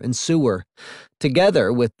 water, and sewer,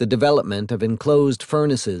 together with the development of enclosed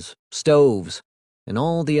furnaces, stoves, and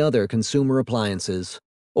all the other consumer appliances.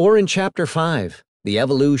 Or in Chapter 5, the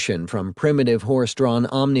evolution from primitive horse-drawn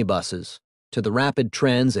omnibuses to the rapid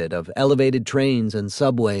transit of elevated trains and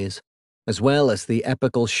subways, as well as the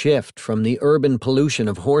epical shift from the urban pollution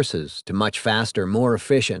of horses to much faster, more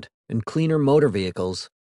efficient, and cleaner motor vehicles.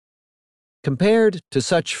 Compared to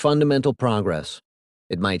such fundamental progress,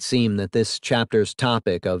 it might seem that this chapter's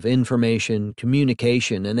topic of information,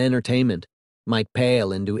 communication, and entertainment might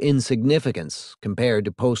pale into insignificance compared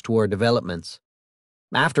to post-war developments.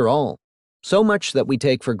 After all, so much that we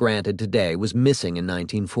take for granted today was missing in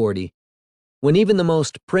 1940. When even the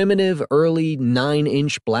most primitive early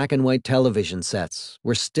 9-inch black and white television sets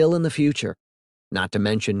were still in the future, not to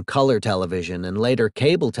mention color television and later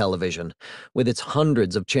cable television with its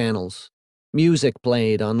hundreds of channels, music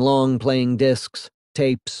played on long playing discs,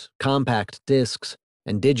 tapes, compact discs,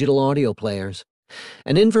 and digital audio players,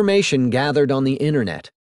 and information gathered on the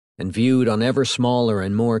internet and viewed on ever smaller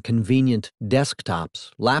and more convenient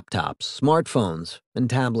desktops, laptops, smartphones, and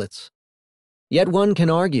tablets. Yet one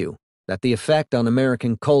can argue that the effect on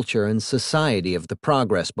American culture and society of the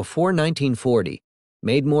progress before 1940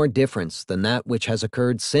 made more difference than that which has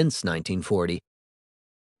occurred since 1940.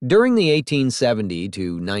 During the 1870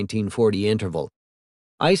 to 1940 interval,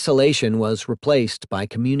 isolation was replaced by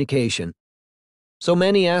communication. So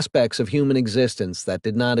many aspects of human existence that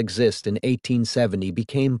did not exist in 1870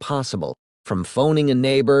 became possible, from phoning a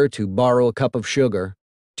neighbor to borrow a cup of sugar,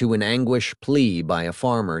 to an anguish plea by a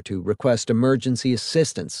farmer to request emergency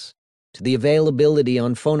assistance, to the availability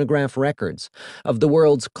on phonograph records of the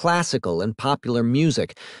world's classical and popular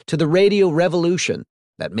music, to the radio revolution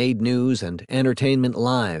that made news and entertainment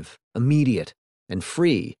live, immediate, and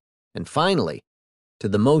free, and finally, to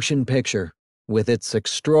the motion picture, with its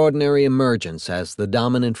extraordinary emergence as the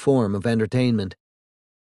dominant form of entertainment.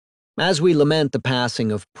 As we lament the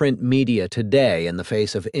passing of print media today in the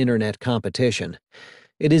face of internet competition,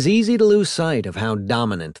 it is easy to lose sight of how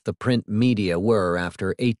dominant the print media were after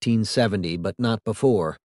 1870, but not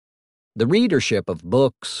before. The readership of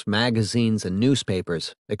books, magazines, and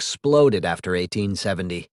newspapers exploded after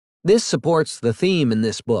 1870. This supports the theme in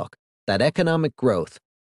this book, that economic growth,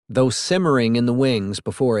 though simmering in the wings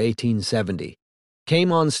before 1870,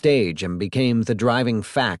 came on stage and became the driving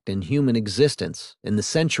fact in human existence in the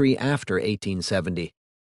century after 1870.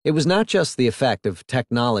 It was not just the effect of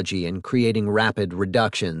technology in creating rapid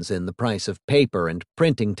reductions in the price of paper and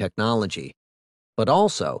printing technology, but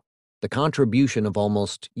also the contribution of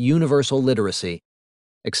almost universal literacy,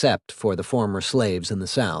 except for the former slaves in the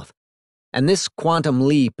South. And this quantum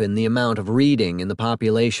leap in the amount of reading in the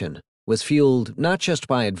population was fueled not just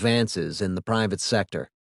by advances in the private sector,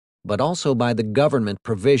 but also by the government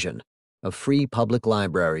provision of free public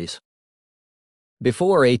libraries.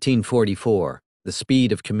 Before 1844, the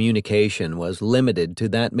speed of communication was limited to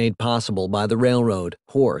that made possible by the railroad,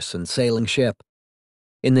 horse, and sailing ship.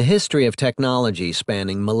 In the history of technology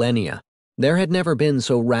spanning millennia, there had never been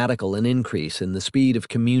so radical an increase in the speed of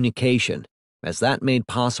communication as that made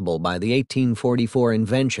possible by the 1844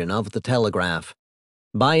 invention of the telegraph.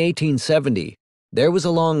 By 1870, there was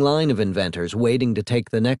a long line of inventors waiting to take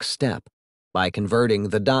the next step by converting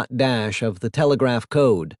the dot dash of the telegraph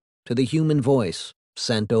code to the human voice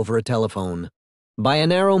sent over a telephone. By a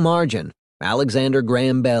narrow margin, Alexander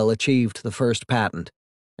Graham Bell achieved the first patent,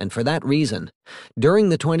 and for that reason, during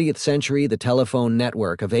the 20th century the telephone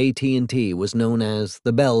network of AT&T was known as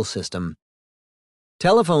the Bell system.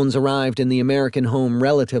 Telephones arrived in the American home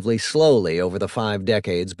relatively slowly over the 5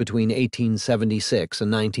 decades between 1876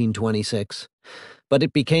 and 1926, but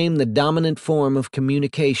it became the dominant form of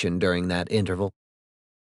communication during that interval.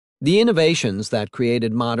 The innovations that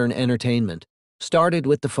created modern entertainment started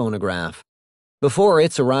with the phonograph. Before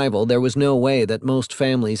its arrival, there was no way that most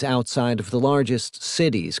families outside of the largest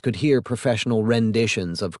cities could hear professional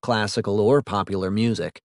renditions of classical or popular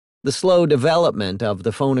music. The slow development of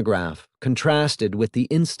the phonograph contrasted with the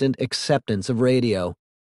instant acceptance of radio.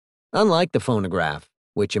 Unlike the phonograph,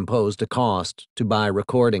 which imposed a cost to buy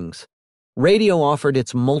recordings, radio offered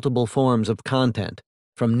its multiple forms of content,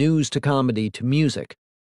 from news to comedy to music,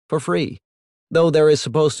 for free. Though there is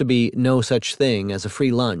supposed to be no such thing as a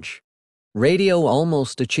free lunch, radio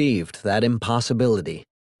almost achieved that impossibility,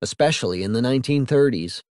 especially in the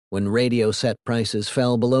 1930s, when radio set prices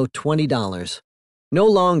fell below $20. No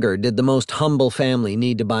longer did the most humble family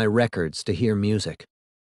need to buy records to hear music.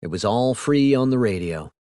 It was all free on the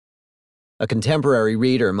radio. A contemporary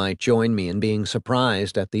reader might join me in being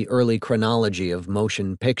surprised at the early chronology of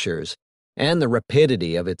motion pictures and the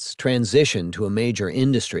rapidity of its transition to a major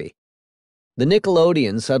industry. The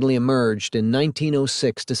Nickelodeon suddenly emerged in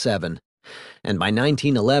 1906-7, and by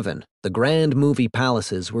 1911, the grand movie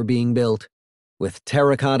palaces were being built, with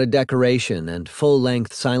terracotta decoration and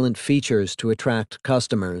full-length silent features to attract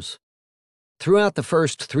customers. Throughout the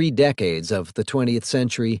first 3 decades of the 20th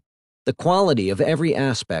century, the quality of every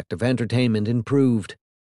aspect of entertainment improved,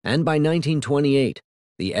 and by 1928,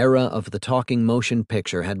 the era of the talking motion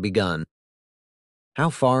picture had begun. How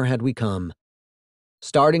far had we come?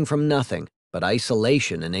 Starting from nothing but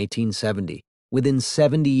isolation in 1870, within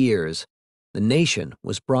 70 years, the nation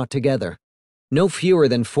was brought together. No fewer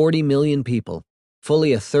than 40 million people,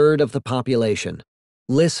 fully a third of the population,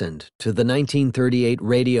 listened to the 1938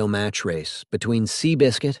 radio match race between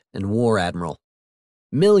Seabiscuit and War Admiral.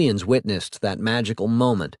 Millions witnessed that magical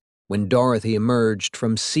moment when Dorothy emerged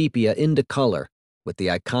from sepia into color with the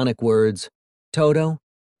iconic words, "Toto,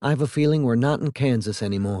 I've a feeling we're not in Kansas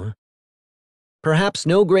anymore." Perhaps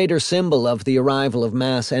no greater symbol of the arrival of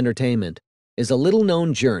mass entertainment is a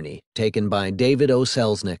little-known journey taken by David O.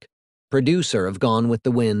 Selznick, producer of Gone with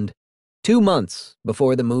the Wind, 2 months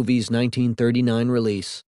before the movie's 1939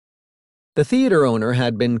 release. The theater owner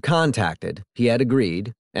had been contacted, he had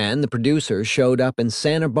agreed, and the producer showed up in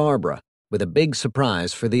Santa Barbara with a big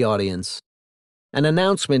surprise for the audience. An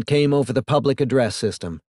announcement came over the public address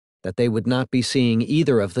system that they would not be seeing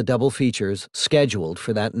either of the double features scheduled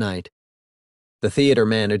for that night. The theater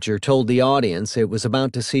manager told the audience it was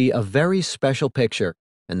about to see a very special picture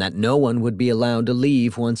and that no one would be allowed to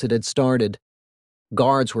leave once it had started.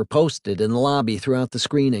 Guards were posted in the lobby throughout the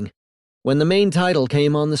screening. When the main title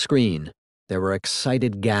came on the screen, there were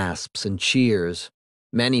excited gasps and cheers.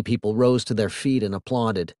 Many people rose to their feet and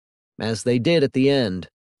applauded, as they did at the end,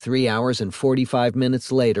 3 hours and 45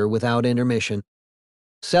 minutes later without intermission.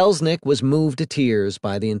 Selznick was moved to tears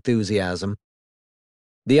by the enthusiasm.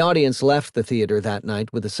 The audience left the theater that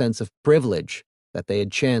night with a sense of privilege that they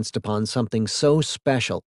had chanced upon something so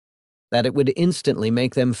special that it would instantly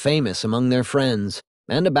make them famous among their friends,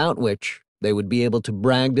 and about which they would be able to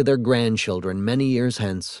brag to their grandchildren many years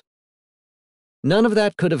hence. None of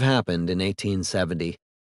that could have happened in 1870.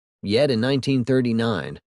 Yet in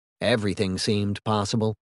 1939, everything seemed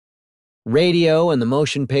possible. Radio and the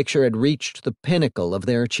motion picture had reached the pinnacle of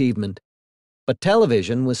their achievement, but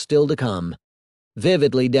television was still to come,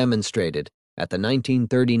 vividly demonstrated at the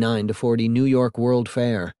 1939-40 New York World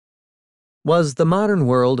Fair. Was the modern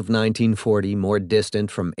world of 1940 more distant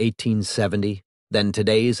from 1870 than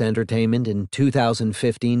today's entertainment in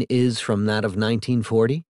 2015 is from that of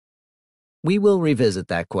 1940? We will revisit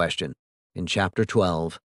that question in Chapter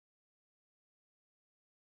 12.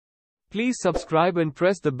 Please subscribe and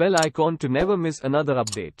press the bell icon to never miss another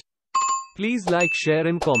update. Please like, share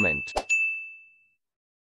and comment.